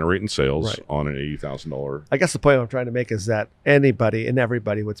you would generate in sales on an $80,000. I guess the point I'm trying to make is that anybody and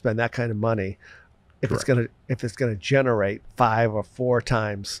everybody would spend that kind of money if it's gonna generate 5 or 4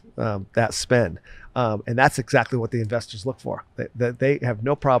 times that spend, and that's exactly what the investors look for. They have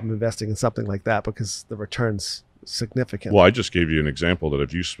no problem investing in something like that because the return's significant. Well, I just gave you an example that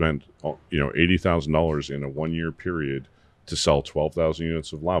if you spent $80,000 in a 1-year period to sell 12,000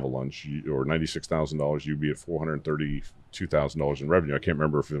 units of Lava Lunch, or $96,000, you'd be at $432,000 in revenue. I can't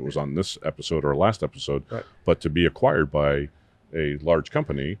remember if it was on this episode or last episode, but to be acquired by a large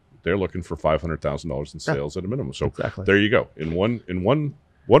company, they're looking for $500,000 in sales at a minimum. So there you go. In one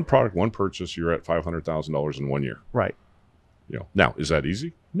product, one purchase, you're at $500,000 in 1 year. Right. Now, is that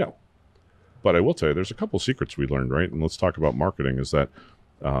easy? No. But I will tell you, there's a couple secrets we learned, right? And let's talk about marketing. Is that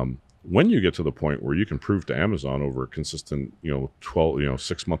when you get to the point where you can prove to Amazon over a consistent,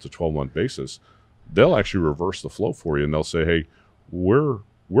 6 month to 12-month basis, they'll actually reverse the flow for you, and they'll say, "Hey, we're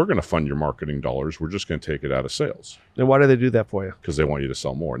going to fund your marketing dollars. We're just going to take it out of sales." And why do they do that for you? Because they want you to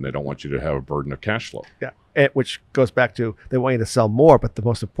sell more, and they don't want you to have a burden of cash flow. Yeah, which goes back to they want you to sell more, but the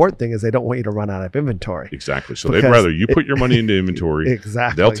most important thing is they don't want you to run out of inventory. Exactly. So they'd rather you put your money into inventory.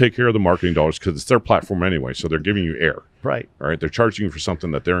 Exactly. They'll take care of the marketing dollars because it's their platform anyway. So they're giving you air. Right. All right. They're charging you for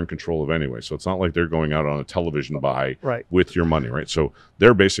something that they're in control of anyway. So it's not like they're going out on a television buy with your money, right? So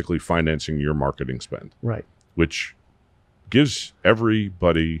they're basically financing your marketing spend. Right. Which gives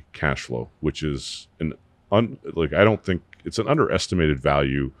everybody cash flow, which is I don't think it's an underestimated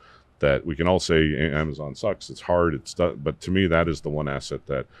value that we can all say Amazon sucks. It's hard. But to me, that is the one asset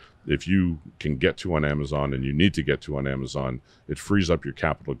that if you can get to on Amazon, and you need to get to on Amazon, it frees up your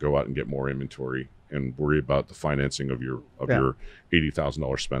capital to go out and get more inventory and worry about the financing of your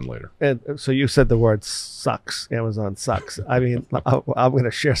 $80,000 spend later. And so you said the word sucks. Amazon sucks. I mean, I'm going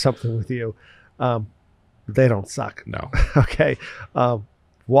to share something with you. They don't suck. No. Okay.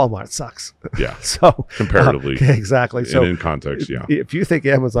 Walmart sucks. Yeah. So comparatively. Exactly. So in context, yeah. If you think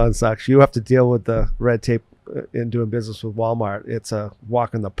Amazon sucks, you have to deal with the red tape in doing business with Walmart. It's a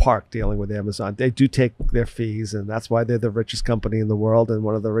walk in the park dealing with Amazon. They do take their fees, and that's why they're the richest company in the world, and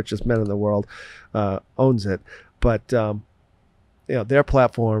one of the richest men in the world owns it. But their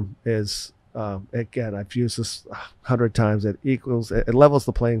platform is again, I've used this 100 times. It levels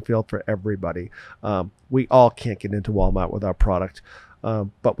the playing field for everybody. We all can't get into Walmart with our product,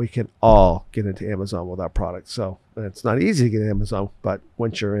 but we can all get into Amazon with our product. So it's not easy to get Amazon, but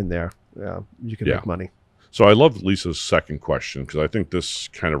once you're in there, you can make money. So I love Lisa's second question, because I think this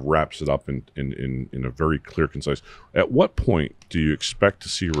kind of wraps it up in a very clear, concise. At what point do you expect to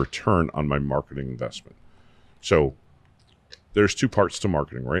see a return on my marketing investment? So there's 2 parts to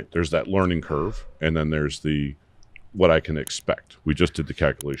marketing, right? There's that learning curve, and then there's what I can expect. We just did the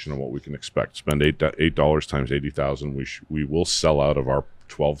calculation on what we can expect. Spend $8 times 80,000. We will sell out of our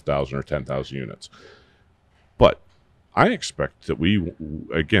 12,000 or 10,000 units. But I expect that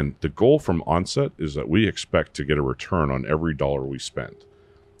the goal from onset is that we expect to get a return on every dollar we spend.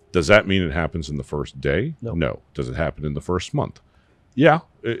 Does that mean it happens in the first day? No. Does it happen in the first month? Yeah,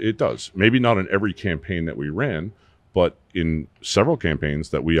 it does. Maybe not in every campaign that we ran, but in several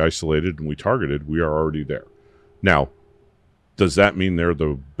campaigns that we isolated and we targeted, we are already there. Now, does that mean they're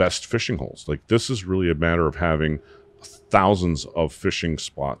the best fishing holes? Like, this is really a matter of having thousands of fishing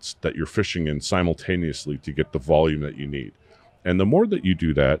spots that you're fishing in simultaneously to get the volume that you need. And the more that you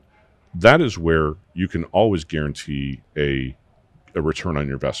do that, that is where you can always guarantee a return on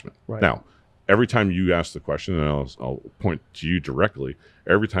your investment. Right. Now, every time you ask the question, and I'll point to you directly,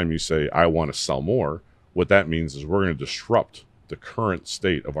 every time you say, I want to sell more, what that means is we're going to disrupt the current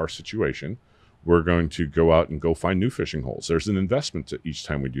state of our situation. We're going to go out and go find new fishing holes. There's an investment to each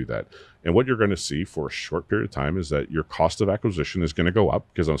time we do that. And what you're going to see for a short period of time is that your cost of acquisition is going to go up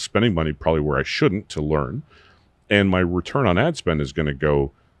because I'm spending money probably where I shouldn't to learn. And my return on ad spend is going to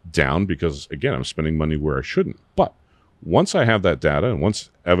go down because, again, I'm spending money where I shouldn't. But once I have that data, and once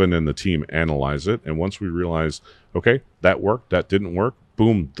Evan and the team analyze it, and once we realize, okay, that worked, that didn't work,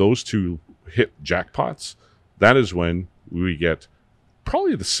 boom, those 2 hit jackpots, that is when we get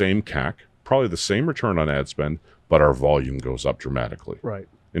probably the same CAC, probably the same return on ad spend, but our volume goes up dramatically. Right.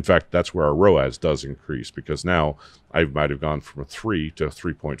 In fact, that's where our ROAS does increase, because now I might have gone from a 3 to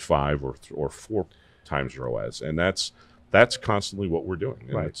 3.5 or 4 times ROAS, and that's constantly what we're doing.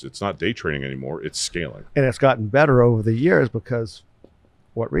 And it's not day trading anymore; it's scaling. And it's gotten better over the years because,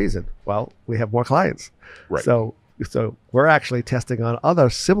 what reason? Well, we have more clients. Right. So we're actually testing on other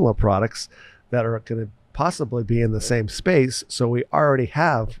similar products that are going to possibly be in the same space. So we already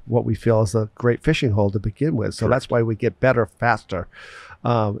have what we feel is a great fishing hole to begin with. So that's why we get better faster.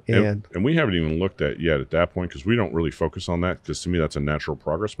 And we haven't even looked at yet at that point, because we don't really focus on that, because to me that's a natural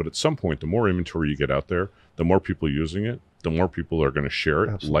progress. But at some point, the more inventory you get out there, the more people using it, the more people are going to share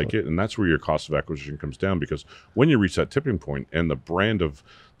it, like it, and that's where your cost of acquisition comes down. Because when you reach that tipping point and the brand of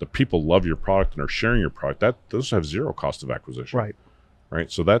the people love your product and are sharing your product, that those have zero cost of acquisition. Right.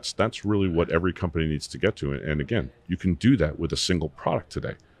 So that's really what every company needs to get to. And again, you can do that with a single product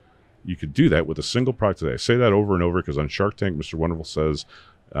today. You could do that with a single product today. I say that over and over because on Shark Tank, Mr. Wonderful says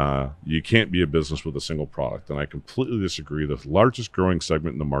you can't be a business with a single product. And I completely disagree. The largest growing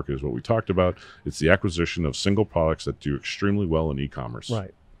segment in the market is what we talked about. It's the acquisition of single products that do extremely well in e-commerce.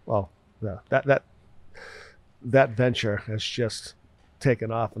 Right. Well, yeah, that venture has just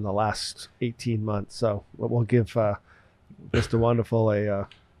taken off in the last 18 months. So we'll give Mr. Wonderful a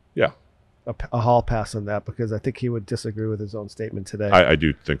hall pass on that, because I think he would disagree with his own statement today. I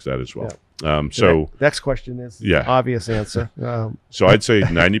do think that as well. Yeah. So next question is the obvious answer. So I'd say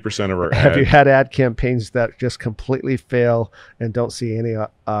 90% of our have you had ad campaigns that just completely fail and don't see any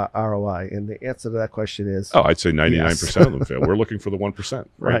ROI? And the answer to that question is I'd say 99% of them fail. We're looking for the 1%,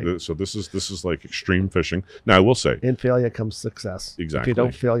 right? So this is like extreme fishing. Now I will say, in failure comes success. Exactly. If you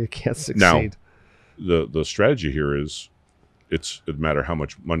don't fail, you can't succeed. Now, the strategy here is, it's a matter how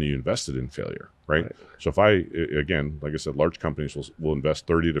much money you invested in failure, right? So if again, like I said, large companies will invest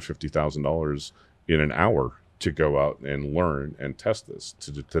 $30,000 to $50,000 in an hour to go out and learn and test this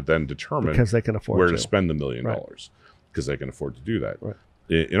to then determine, because they can afford where to spend the $1 million, because they can afford to do that.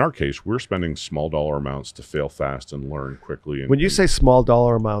 In our case, we're spending small dollar amounts to fail fast and learn quickly. And when you say small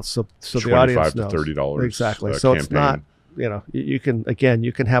dollar amounts, so the audience knows. $25 to $30 exactly. So campaign. It's not,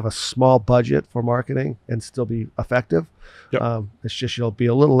 you can have a small budget for marketing and still be effective. It's just you'll be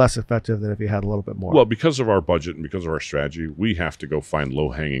a little less effective than if you had a little bit more. Well, because of our budget and because of our strategy, we have to go find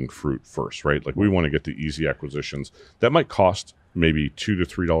low-hanging fruit first, right? Like we want to get the easy acquisitions that might cost maybe $2 to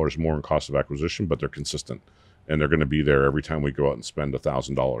 $3 more in cost of acquisition, but they're consistent. And they're going to be there every time we go out and spend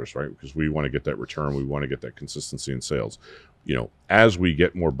 $1,000, right? Because we want to get that return. We want to get that consistency in sales. As we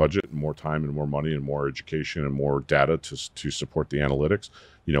get more budget and more time and more money and more education and more data to support the analytics,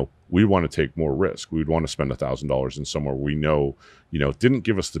 we want to take more risk. We'd want to spend $1,000 in somewhere we know, didn't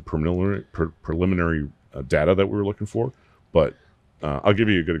give us the preliminary data that we were looking for. But I'll give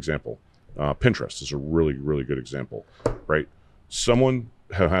you a good example. Pinterest is a really, really good example, right? Someone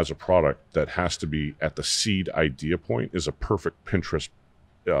who has a product that has to be at the seed idea point is a perfect Pinterest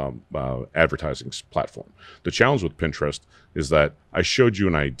advertising platform. The challenge with Pinterest is that I showed you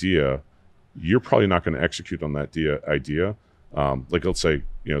an idea. You're probably not going to execute on that idea. Like let's say,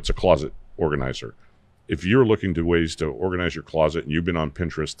 it's a closet organizer. If you're looking to ways to organize your closet and you've been on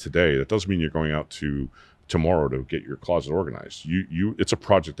Pinterest today, that doesn't mean you're going out to tomorrow to get your closet organized. It's a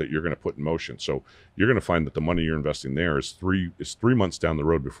project that you're going to put in motion. So you're going to find that the money you're investing there is 3 months down the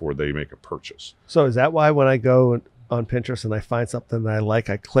road before they make a purchase. So is that why when I go on Pinterest and I find something that I like,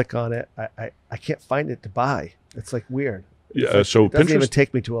 I click on it, I can't find it to buy? It's like weird. So it doesn't Pinterest even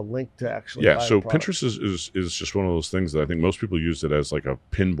take me to a link to actually buy so the product. Pinterest is just one of those things that I think most people use it as like a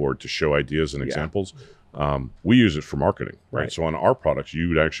pin board to show ideas and examples. We use it for marketing, right? So on our products, you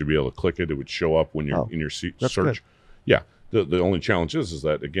would actually be able to click it. It would show up when you're in your search. Good. Yeah. The only challenge is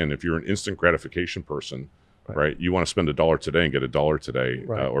that, again, if you're an instant gratification person, right, you want to spend $1 today and get $1 today,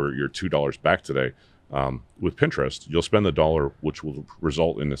 or your $2 back today. With Pinterest, you'll spend the $1, which will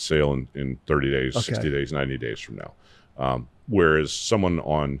result in a sale in 30 days, 60 days, 90 days from now. Whereas someone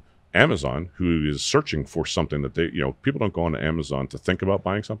on Amazon who is searching for something that people don't go on to Amazon to think about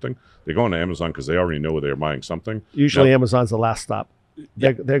buying something. They go on to Amazon because they already know they're buying something. Usually Amazon's the last stop.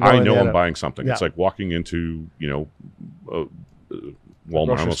 They're going I know I'm buying something. It's like walking into, Walmart.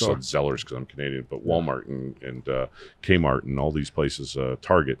 I almost said Zellers because I'm Canadian, but Walmart and Kmart and all these places,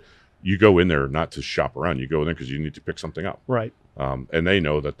 Target. You go in there not to shop around. You go in there because you need to pick something up. Right. And they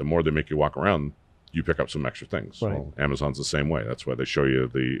know that the more they make you walk around, you pick up some extra things. Right. Well, Amazon's the same way. That's why they show you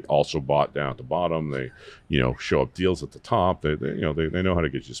the also bought down at the bottom. They, show up deals at the top. They know how to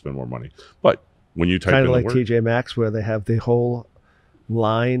get you to spend more money. But when you type kind in of like the word, TJ Maxx, where they have the whole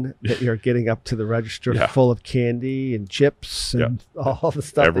line that you're getting up to the register full of candy and chips and all the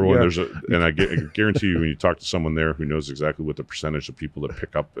stuff. Everyone and I guarantee you, when you talk to someone there who knows exactly what the percentage of people that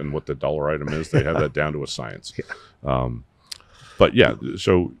pick up and what the dollar item is, they have that down to a science. But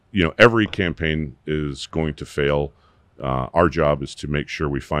so every campaign is going to fail. Our job is to make sure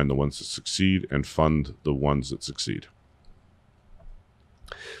we find the ones that succeed and fund the ones that succeed.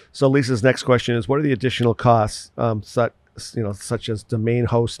 So Lisa's next question is, what are the additional costs, such as domain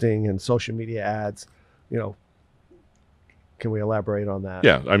hosting and social media ads, can we elaborate on that?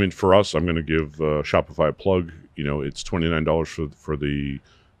 Yeah, I mean, for us, I'm going to give Shopify a plug. It's $29 for the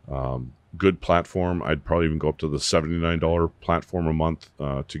good platform. I'd probably even go up to the $79 platform a month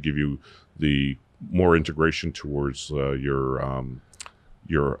to give you the more integration towards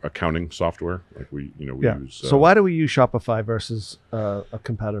your accounting software, like we use. So why do we use Shopify versus a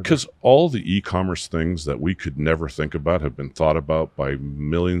competitor? Because all the e-commerce things that we could never think about have been thought about by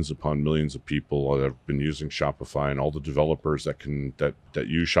millions upon millions of people that have been using Shopify, and all the developers that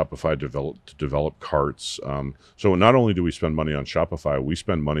use Shopify to develop carts. So not only do we spend money on Shopify, we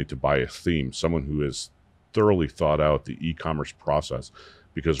spend money to buy a theme, someone who has thoroughly thought out the e-commerce process,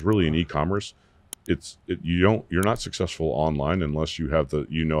 because really in e-commerce, you're not successful online unless you have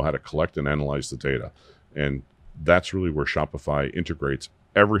know how to collect and analyze the data. And that's really where Shopify integrates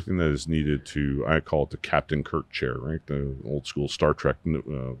everything that is needed to, I call it the Captain Kirk chair, right? The old school Star Trek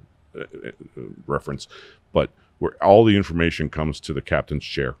reference, but where all the information comes to the captain's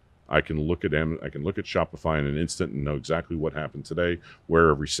chair. I can look at Shopify in an instant and know exactly what happened today, where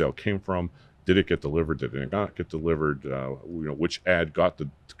every sale came from. Did it get delivered? Did it not get delivered? Which ad got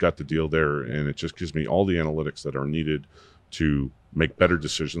the deal there? And it just gives me all the analytics that are needed to make better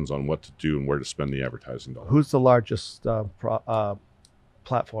decisions on what to do and where to spend the advertising dollars. Who's the largest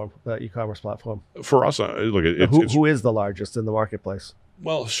platform, the e-commerce platform? For us, who is the largest in the marketplace?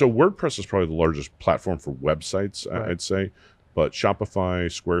 Well, so WordPress is probably the largest platform for websites, right. I'd say. But Shopify,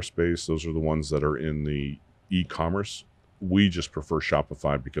 Squarespace, those are the ones that are in the e-commerce. We just prefer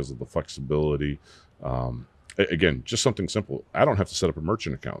Shopify because of the flexibility. Again, just something simple. I don't have to set up a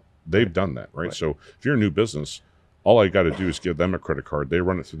merchant account. They've done that, right? So if you're a new business, all I got to do is give them a credit card. They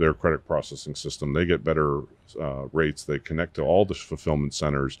run it through their credit processing system. They get better rates. They connect to all the fulfillment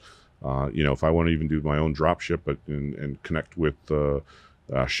centers. If I want to even do my own drop ship and connect with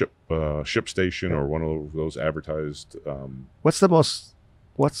ShipStation or one of those advertised. What's most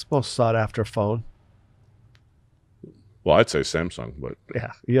sought after phone? Well, I'd say Samsung, but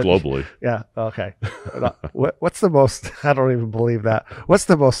yeah, globally. Yeah, okay. What's the most, I don't even believe that. What's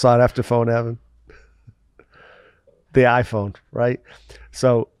the most sought after phone, Evan? The iPhone, right?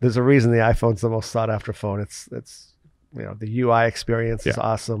 So there's a reason the iPhone's the most sought after phone. It's the UI experience is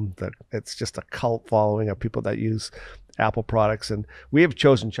awesome. That it's just a cult following of people that use Apple products, and we have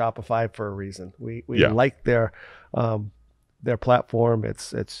chosen Shopify for a reason. We like their platform.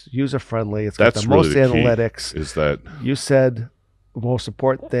 It's user friendly. It's got the most analytics. Is that you said the most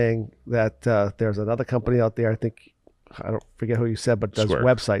important thing that there's another company out there, I think, I don't forget who you said, but does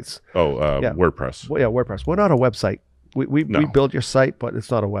websites. WordPress. Well, yeah, WordPress. We're not a website. We build your site, but it's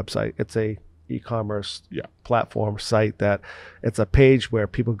not a website. It's a e-commerce platform site that it's a page where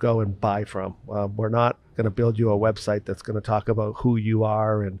people go and buy from. We're not going to build you a website that's going to talk about who you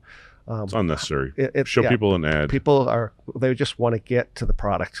are and it's unnecessary. Show people an ad. They just want to get to the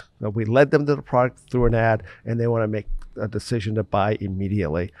product. We led them to the product through an ad, and they want to make a decision to buy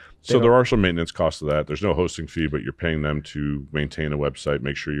immediately. So there are some maintenance costs to that. There's no hosting fee, but you're paying them to maintain a website.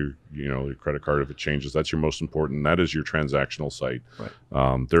 Make sure your credit card, if it changes, that's your most important. That is your transactional site.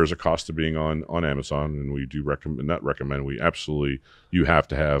 Right. There is a cost to being on Amazon, and we do recommend. You have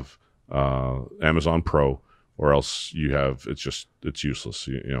to have Amazon Pro, or else it's useless.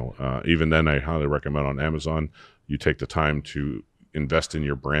 Even then, I highly recommend on Amazon, you take the time to invest in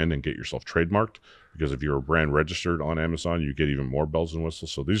your brand and get yourself trademarked, because if you're a brand registered on Amazon, you get even more bells and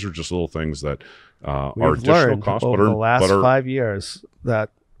whistles. So these are just little things that are additional costs. Over the last 5 years that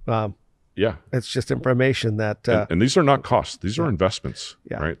it's just information that and these are not costs. These are investments,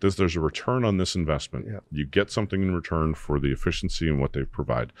 right? There's a return on this investment. You get something in return for the efficiency and what they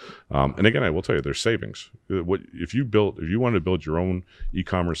provide. And again, I will tell you, there's savings. If you wanted to build your own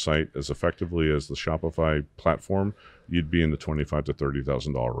e-commerce site as effectively as the Shopify platform, you'd be in the $25,000 to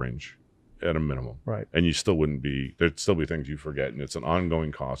 $30,000 range at a minimum, right? And you still wouldn't be. There'd still be things you forget, and it's an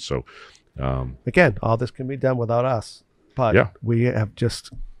ongoing cost. So again, all this can be done without us, but we have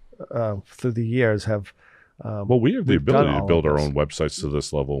just through the years have we have the ability to build our own websites to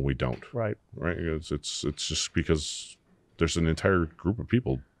this level, and we don't. Right. It's just because there's an entire group of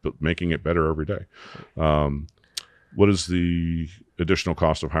people making it better every day. What is the additional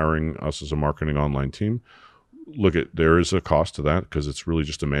cost of hiring us as a marketing online team? There is a cost to that because it's really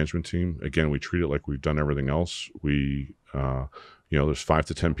just a management team. Again, we treat it like we've done everything else. There's 5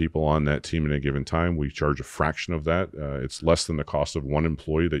 to 10 people on that team at a given time. We charge a fraction of that. It's less than the cost of one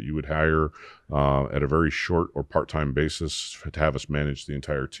employee that you would hire at a very short or part-time basis to have us manage the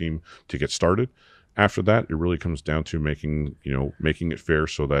entire team to get started. After that, it really comes down to making it fair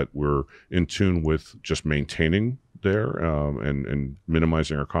so that we're in tune with just maintaining there, and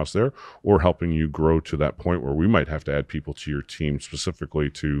minimizing our costs there, or helping you grow to that point where we might have to add people to your team specifically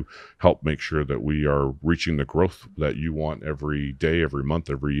to help make sure that we are reaching the growth that you want every day, every month,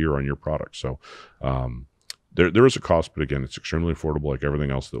 every year on your product. So there is a cost, but again, it's extremely affordable, like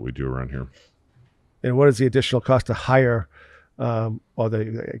everything else that we do around here. And what is the additional cost to hire? I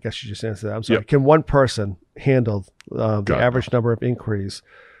guess you just answered that. I'm sorry. Yep. Can one person handle the average number of inquiries?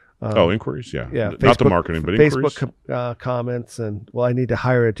 Inquiries, yeah. Facebook, not the marketing, but Facebook inquiries. Comments, and I need to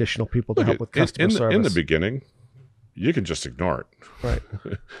hire additional people to help with customer service. In the beginning, you can just ignore it. Right.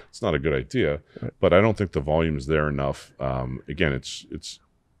 It's not a good idea, right. But I don't think the volume is there enough. Again, it's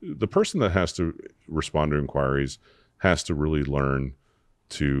the person that has to respond to inquiries has to really learn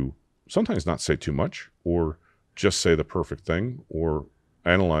to sometimes not say too much, or just say the perfect thing, or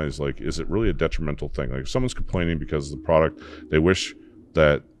analyze, like, is it really a detrimental thing? Like if someone's complaining because of the product, they wish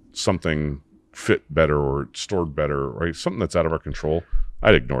that something fit better or stored better, right? Something that's out of our control,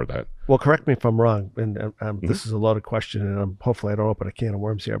 I'd ignore that. Well, correct me if I'm wrong, and this is a loaded question, and hopefully I don't open a can of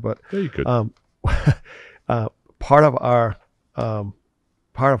worms here, but yeah, you could.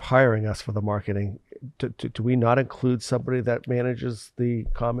 Part of hiring us for the marketing, do we not include somebody that manages the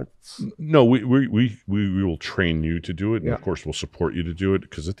comments? No, we will train you to do it, and of course we'll support you to do it,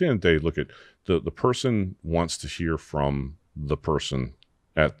 because at the end of the day, look at the person wants to hear from the person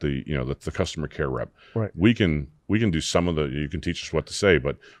at the the customer care rep. Right. We can do some of you can teach us what to say,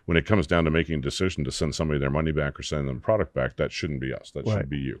 but when it comes down to making a decision to send somebody their money back or send them a product back, that shouldn't be us. That should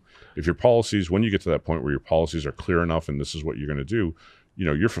be you. If your policies, when you get to that point where your policies are clear enough and this is what you're going to do,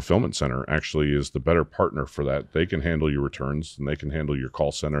 your fulfillment center actually is the better partner for that. They can handle your returns, and they can handle your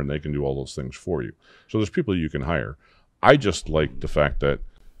call center, and they can do all those things for you. So there's people you can hire. I just like the fact that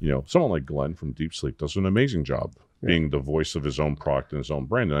someone like Glenn from Deep Sleep does an amazing job being the voice of his own product and his own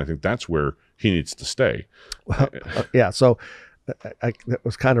brand. And I think that's where he needs to stay. Well, so that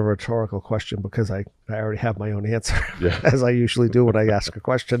was kind of a rhetorical question, because I already have my own answer, as I usually do when I ask a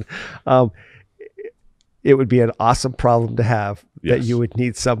question. It would be an awesome problem to have, that you would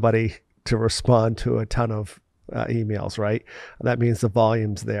need somebody to respond to a ton of emails, right? That means the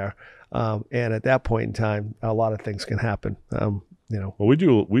volume's there. And at that point in time, a lot of things can happen. Well, we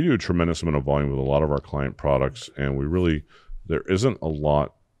do a tremendous amount of volume with a lot of our client products, and there isn't a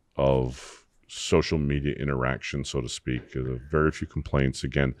lot of social media interaction, so to speak. Very few complaints.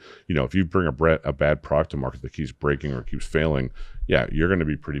 Again, if you bring a bad product to market that keeps breaking or keeps failing, you're going to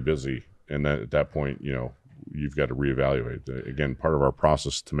be pretty busy, and at that point, you've got to reevaluate. Again, part of our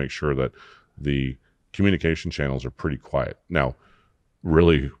process to make sure that the communication channels are pretty quiet. Now,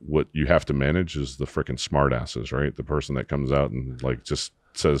 really what you have to manage is the freaking smart asses, right? The person that comes out and just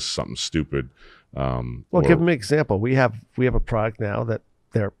says something stupid. Give them an example. We have a product now that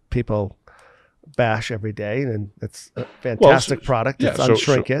people bash every day, and it's a fantastic product. It's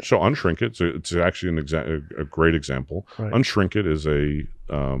Unshrink It. So Unshrink It. So it's actually a great example. Right. Unshrink It is a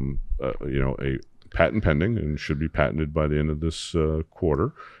patent pending and should be patented by the end of this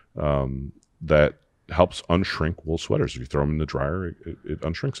quarter. That helps unshrink wool sweaters. If you throw them in the dryer, it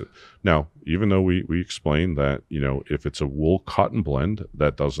unshrinks it. Now, even though we explain that, if it's a wool cotton blend,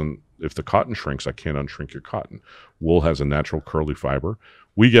 if the cotton shrinks, I can't unshrink your cotton. Wool has a natural curly fiber.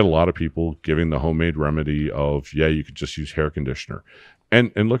 We get a lot of people giving the homemade remedy of, you could just use hair conditioner.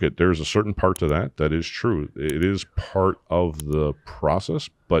 And look, there's a certain part to that is true. It is part of the process,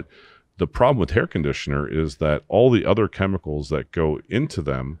 but the problem with hair conditioner is that all the other chemicals that go into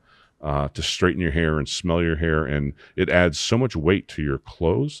them to straighten your hair and smell your hair, and it adds so much weight to your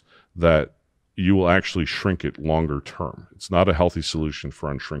clothes that you will actually shrink it longer term. It's not a healthy solution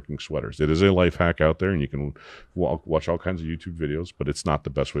for unshrinking sweaters. It is a life hack out there, and you can watch all kinds of YouTube videos, but it's not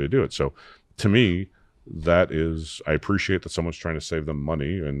the best way to do it. So to me, I appreciate that someone's trying to save them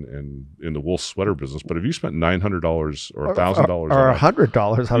money and in the wool sweater business. But if you spent $900 or $1,000 or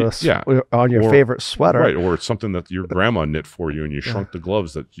 $100 on your favorite sweater, right, or it's something that your grandma knit for you and you shrunk the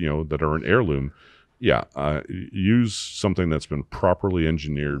gloves that that are an heirloom, use something that's been properly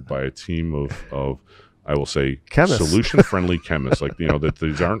engineered by a team of I will say solution-friendly chemists. That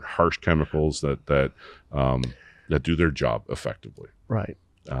these aren't harsh chemicals that do their job effectively. Right.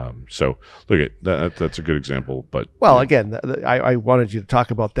 So look at that. That's a good example. But again, I wanted you to talk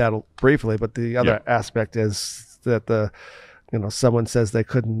about that briefly. But the other aspect is that someone says they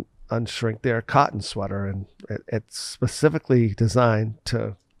couldn't unshrink their cotton sweater, and it's specifically designed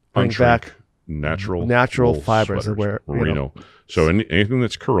to bring back natural fibers and where merino. So anything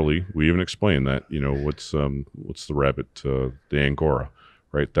that's curly, we even explain that. What's the rabbit, the Angora,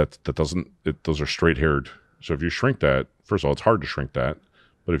 right? Those are straight haired. So if you shrink that, first of all, it's hard to shrink that.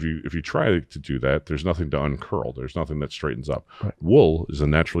 But if you try to do that, there's nothing to uncurl. There's nothing that straightens up. Right. Wool is a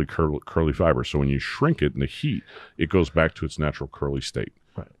naturally curly fiber. So when you shrink it in the heat, it goes back to its natural curly state.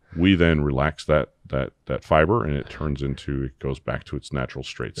 Right. We then relax that fiber, and it goes back to its natural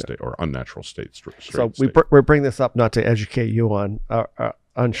straight state or unnatural state. So we bring this up not to educate you on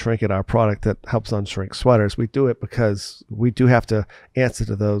unshrinking our product that helps unshrink sweaters. We do it because we do have to answer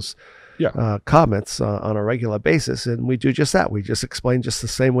to those comments on a regular basis, and we do just that. We just explain just the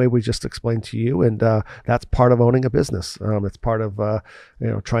same way we just explained to you, and that's part of owning a business. It's part of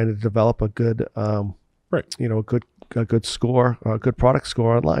trying to develop a good a good score, a good product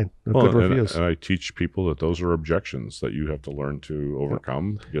score online, good reviews. And I teach people that those are objections that you have to learn to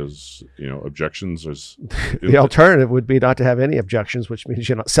overcome, because objections is the alternative would be not to have any objections, which means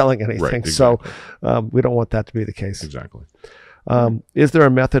you're not selling anything. Right, exactly. So we don't want that to be the case. Exactly. Is there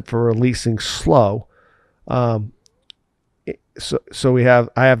a method for releasing slow? So I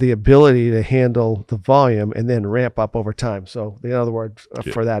have the ability to handle the volume and then ramp up over time. So the other word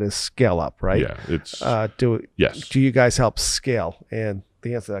for that is scale up, right? Yeah. It's yes. Do you guys help scale? And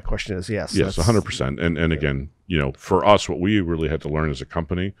the answer to that question is yes. Yes, 100%. And again, for us, what we really had to learn as a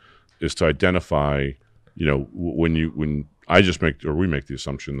company is to identify, when we make the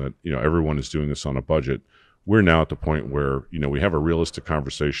assumption that everyone is doing this on a budget. We're now at the point where, we have a realistic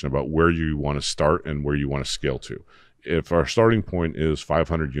conversation about where you want to start and where you want to scale to. If our starting point is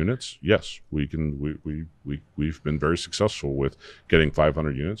 500 units, yes, we can. We've been very successful with getting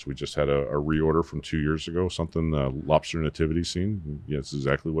 500 units. We just had a reorder from 2 years ago, something lobster nativity scene. Yeah, it's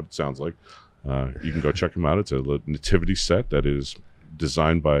exactly what it sounds like. You can go check them out. It's a nativity set that is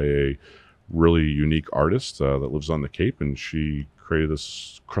designed by a really unique artist that lives on the Cape, and she created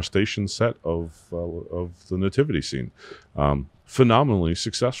this crustacean set of the nativity scene. Phenomenally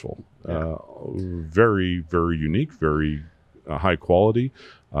successful, very, very unique, very high quality.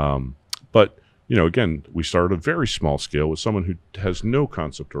 But again, we started a very small scale with someone who has no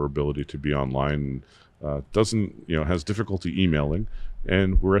concept or ability to be online, has difficulty emailing.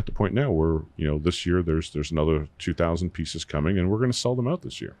 And we're at the point now where, this year there's another 2,000 pieces coming, and we're going to sell them out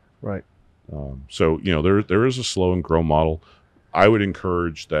this year. Right. So, there is a slow and grow model. I would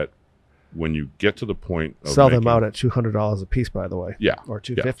encourage that when you get to the point of sell them out at $200 a piece, by the way. Yeah. Or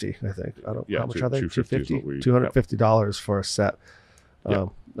 $250, I think. I don't how much are they? $250. $250 for a set.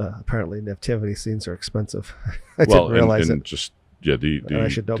 Apparently nativity scenes are expensive. I didn't realize it. Just I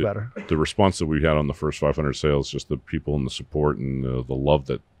should know better. The response that we had on the first 500 sales, just the people and the support and the love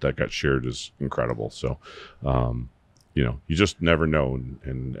that got shared is incredible. So, you just never know,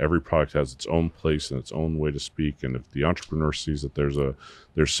 and every product has its own place and its own way to speak. And if the entrepreneur sees that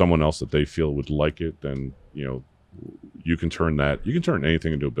there's someone else that they feel would like it, then you can turn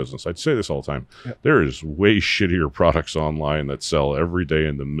anything into a business. I'd say this all the time. Yep. There is way shittier products online that sell every day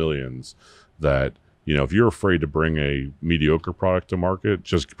in the millions that, if you're afraid to bring a mediocre product to market,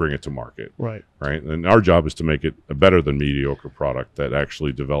 just bring it to market. Right. Right. And our job is to make it a better than mediocre product that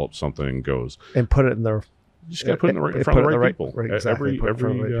actually develops something and goes. And put it in the You just got to put it in front of the right people. Right, exactly. What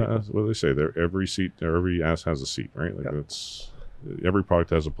do they say? Every seat, or every ass has a seat, right? Every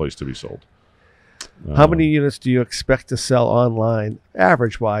product has a place to be sold. How many units do you expect to sell online,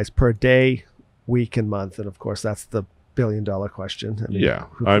 average-wise, per day, week, and month? And of course, that's the billion-dollar question.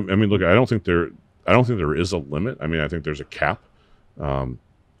 Look, I don't think there is a limit. I think there's a cap. In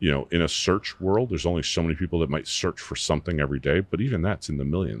a search world, there's only so many people that might search for something every day, but even that's in the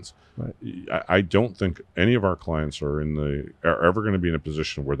millions. Right. I don't think any of our clients are ever going to be in a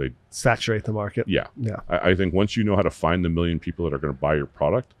position where they saturate the market. Yeah. I think once you know how to find the million people that are going to buy your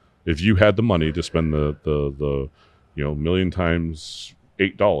product, if you had the money to spend the million times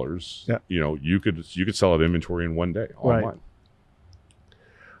 $8, you could sell that inventory in one day online. Right.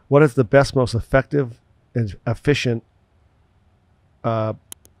 What is the best, most effective and efficient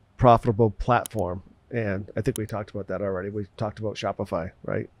profitable platform? And I think we talked about that already. We talked about Shopify,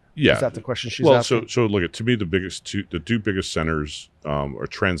 right? Yeah. Is that the question she's asking? So look, to me, the two biggest centers or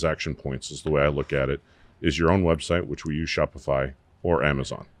transaction points is the way I look at it, is your own website, which we use Shopify, or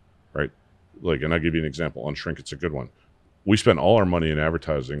Amazon, right? And I'll give you an example. On Shrink, it's a good one. We spend all our money in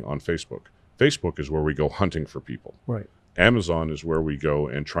advertising on Facebook. Facebook is where we go hunting for people. Right. Amazon is where we go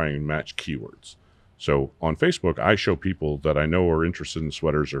and try and match keywords. So on Facebook, I show people that I know are interested in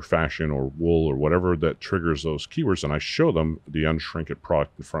sweaters or fashion or wool or whatever that triggers those keywords, and I show them the Unshrink It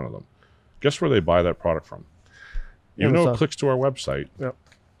product in front of them. Guess where they buy that product from? Even though it clicks to our website,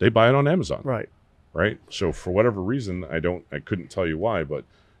 they buy it on Amazon. Right. So for whatever reason, I couldn't tell you why, but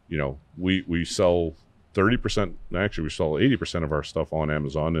we sell 30%, actually we sell 80% of our stuff on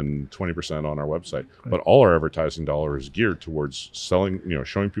Amazon and 20% on our website. Right. But all our advertising dollar is geared towards selling,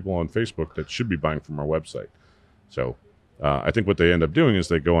 showing people on Facebook that should be buying from our website. So I think what they end up doing is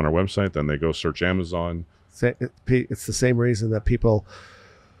they go on our website, then they go search Amazon. It's the same reason that people,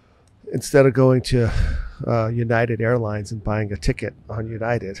 instead of going to United Airlines and buying a ticket on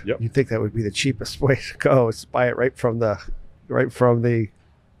United, yep. you'd think that would be the cheapest way to go, is buy it direct from the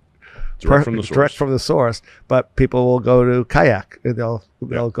source. But people will go to Kayak, and they'll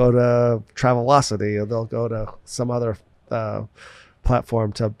go to Travelocity, or they'll go to some other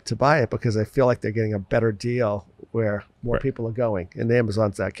platform to buy it because they feel like they're getting a better deal where more right. people are going. And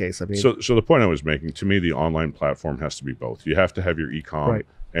Amazon's that case. I mean, so the point I was making, to me, the online platform has to be both. You have to have your e-com right.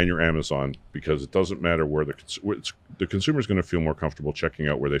 and your Amazon, because it doesn't matter where the consumer is going to feel more comfortable checking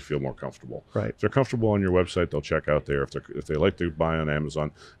out where they feel more comfortable. Right. If they're comfortable on your website, they'll check out there. If they like to buy on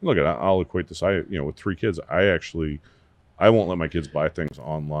Amazon, look at, I'll equate this. With 3 kids, I won't let my kids buy things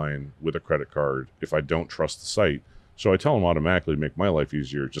online with a credit card if I don't trust the site. So I tell them automatically, to make my life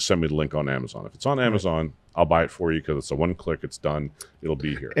easier, just send me the link on Amazon. If it's on Amazon, right. I'll buy it for you because it's a one click, it's done, it'll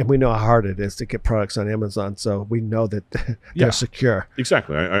be here. And we know how hard it is to get products on Amazon, so we know that they're secure.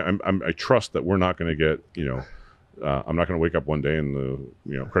 Exactly. I trust that we're not going to get, I'm not going to wake up one day and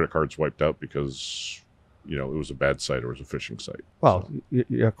the credit card's wiped out because it was a bad site or it was a phishing site. Well, so.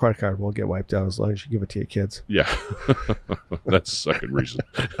 Your credit card won't get wiped out as long as you give it to your kids. Yeah, that's the second reason.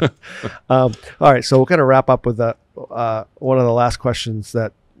 All right, so we're going to wrap up with one of the last questions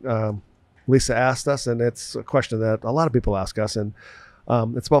that Lisa asked us, and it's a question that a lot of people ask us, and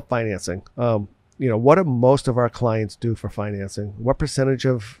it's about financing. What do most of our clients do for financing? What percentage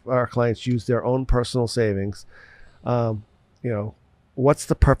of our clients use their own personal savings? What's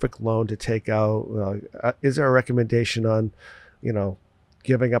the perfect loan to take out? Is there a recommendation on,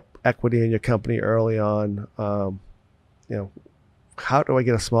 giving up equity in your company early on? How do I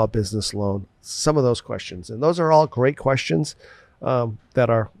get a small business loan? Some of those questions. And those are all great questions that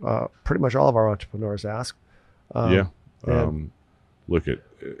are pretty much all of our entrepreneurs ask. Look,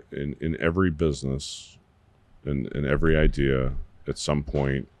 in every business, in every idea, at some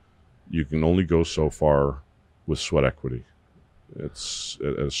point, you can only go so far with sweat equity. It's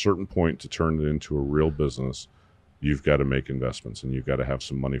at a certain point, to turn it into a real business, you've got to make investments, and you've got to have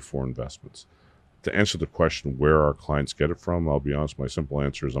some money for investments. To answer the question where our clients get it from, I'll be honest, my simple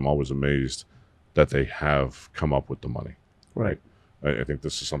answer is I'm always amazed that they have come up with the money. Right. I think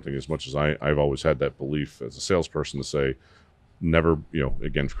this is something, as much as I've always had that belief as a salesperson to say, never,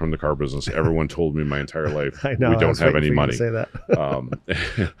 again, from the car business, everyone told me my entire life, I know, we don't have any money. To say that.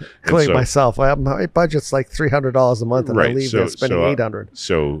 Including myself. My budget's like $300 a month, and I leave there spending $800.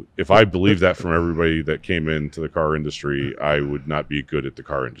 So if I believe that from everybody that came into the car industry, I would not be good at the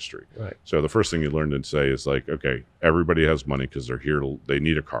car industry. Right. So the first thing you learn to say is like, okay, everybody has money because they're here, they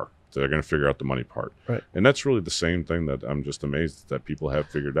need a car. So they're going to figure out the money part. Right. And that's really the same thing that I'm just amazed that people have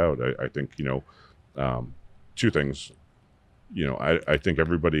figured out. I think, two things. I think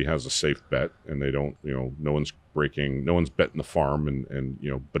everybody has a safe bet, and they don't, no one's betting the farm,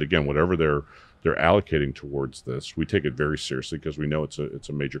 and but again, whatever they're allocating towards this, we take it very seriously because we know it's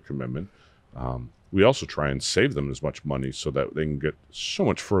a major commitment. We also try and save them as much money so that they can get so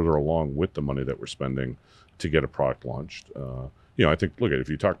much further along with the money that we're spending to get a product launched. I think, look, if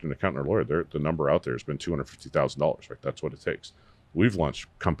you talk to an accountant or lawyer, the number out there has been $250,000, right? That's what it takes. We've launched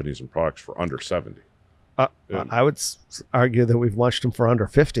companies and products for under 70. I would argue that we've launched them for under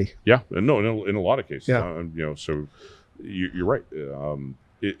 50. Yeah, no, in a lot of cases. Yeah. So you're right.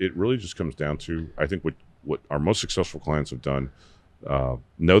 It really just comes down to, I think, what our most successful clients have done,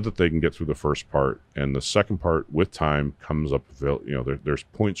 know that they can get through the first part, and the second part with time comes up. There's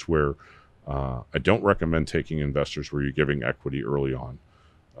points where I don't recommend taking investors where you're giving equity early on.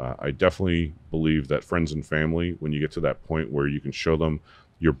 I definitely believe that friends and family, when you get to that point where you can show them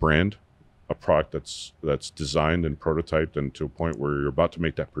your brand, a product that's designed and prototyped, and to a point where you're about to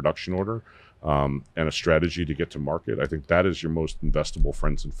make that production order, and a strategy to get to market, I think that is your most investable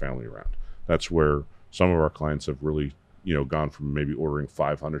friends and family around. That's where some of our clients have really, gone from maybe ordering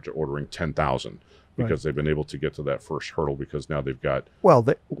 500 to ordering 10,000 because they've been able to get to that first hurdle, because now they've got... Well,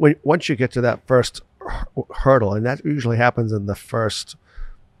 once you get to that first hurdle, and that usually happens in the first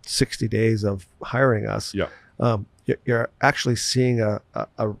 60 days of hiring us, you're actually seeing a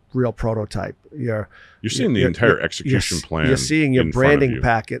real prototype. You're seeing the entire execution plan. You're seeing your branding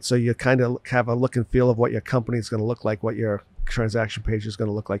packet, so you kind of have a look and feel of what your company is going to look like, what your transaction page is going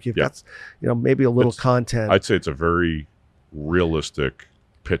to look like. You've got, maybe a little content. I'd say it's a very realistic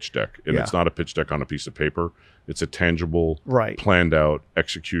pitch deck, and it's not a pitch deck on a piece of paper. It's a tangible, planned out,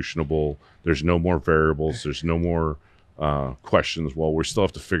 executionable. There's no more variables. There's no more questions. Well, we still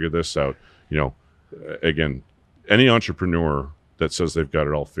have to figure this out. You know, again, any entrepreneur that says they've got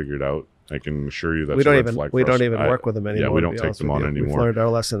it all figured out, I can assure you that's we don't a red flag for we us. don't even work with them anymore. Yeah, we don't take them on anymore. We've learned our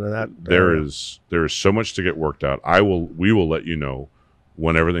lesson in that. There is so much to get worked out. We will let you know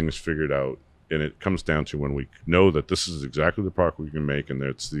when everything is figured out, and it comes down to when we know that this is exactly the product we can make, and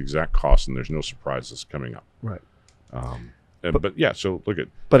it's the exact cost, and there's no surprises coming up. Right. But yeah, so look at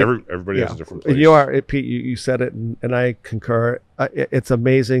everybody has a different place. Pete, you said it, and I concur. It's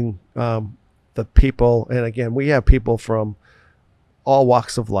amazing the people, and again, we have people from all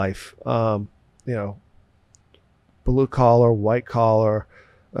walks of life. You know, blue collar, white collar,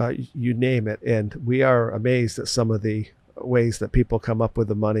 you name it, and we are amazed at some of the ways that people come up with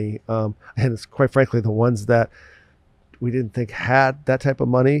the money, and it's quite frankly the ones that we didn't think had that type of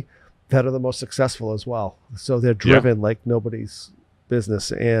money that are the most successful as well. So they're driven like nobody's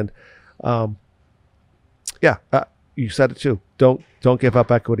business. And you said it too. Don't give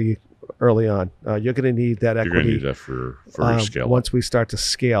up equity early on. You're going to need that equity. You're going to need that for scale. Once we start to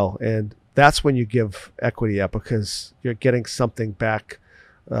scale, and that's when you give equity up, because you're getting something back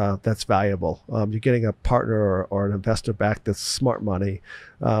that's valuable. You're getting a partner or an investor back that's smart money.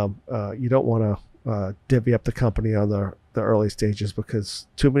 You don't want to divvy up the company on the early stages, because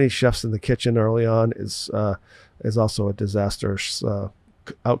too many chefs in the kitchen early on is also a disastrous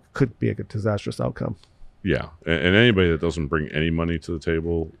could be a disastrous outcome. Yeah, and anybody that doesn't bring any money to the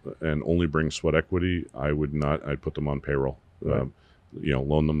table and only brings sweat equity, I'd put them on payroll. Right. You know,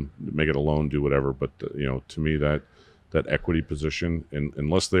 loan them, make it a loan, do whatever. But you know, to me, that equity position, and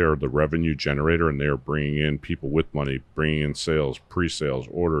unless they are the revenue generator and they are bringing in people with money, bringing in sales, pre-sales,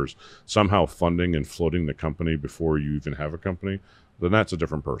 orders, somehow funding and floating the company before you even have a company, then that's a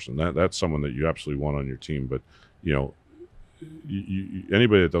different person. That's someone that you absolutely want on your team. But you know,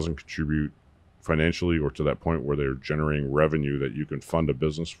 anybody that doesn't contribute financially or to that point where they're generating revenue that you can fund a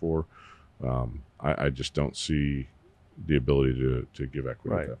business for, I just don't see the ability to give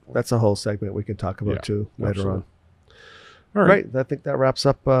equity at that point. That's a whole segment we can talk about too later on. All right. I think that wraps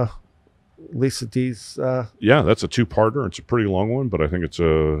up Lisa D's. Yeah, that's a two-parter. It's a pretty long one, but I think it's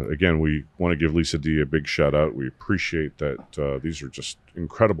again, we want to give Lisa D a big shout out. We appreciate that. These are just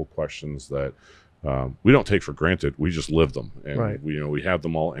incredible questions that we don't take for granted. We just live them, and we have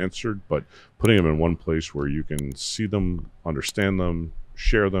them all answered. But putting them in one place where you can see them, understand them,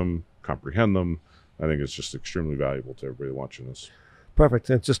 share them, comprehend them, I think it's just extremely valuable to everybody watching this. Perfect.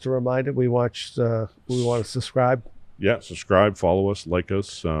 And just a reminder, we want to subscribe. Yeah, subscribe, follow us, like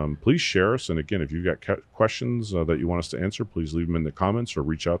us. Please share us. And again, if you've got questions that you want us to answer, please leave them in the comments or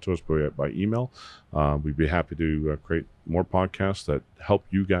reach out to us by email. We'd be happy to create more podcasts that help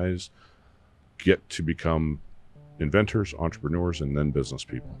you guys get to become inventors, entrepreneurs, and then business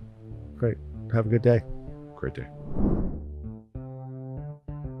people. Great. Have a good day. Great day.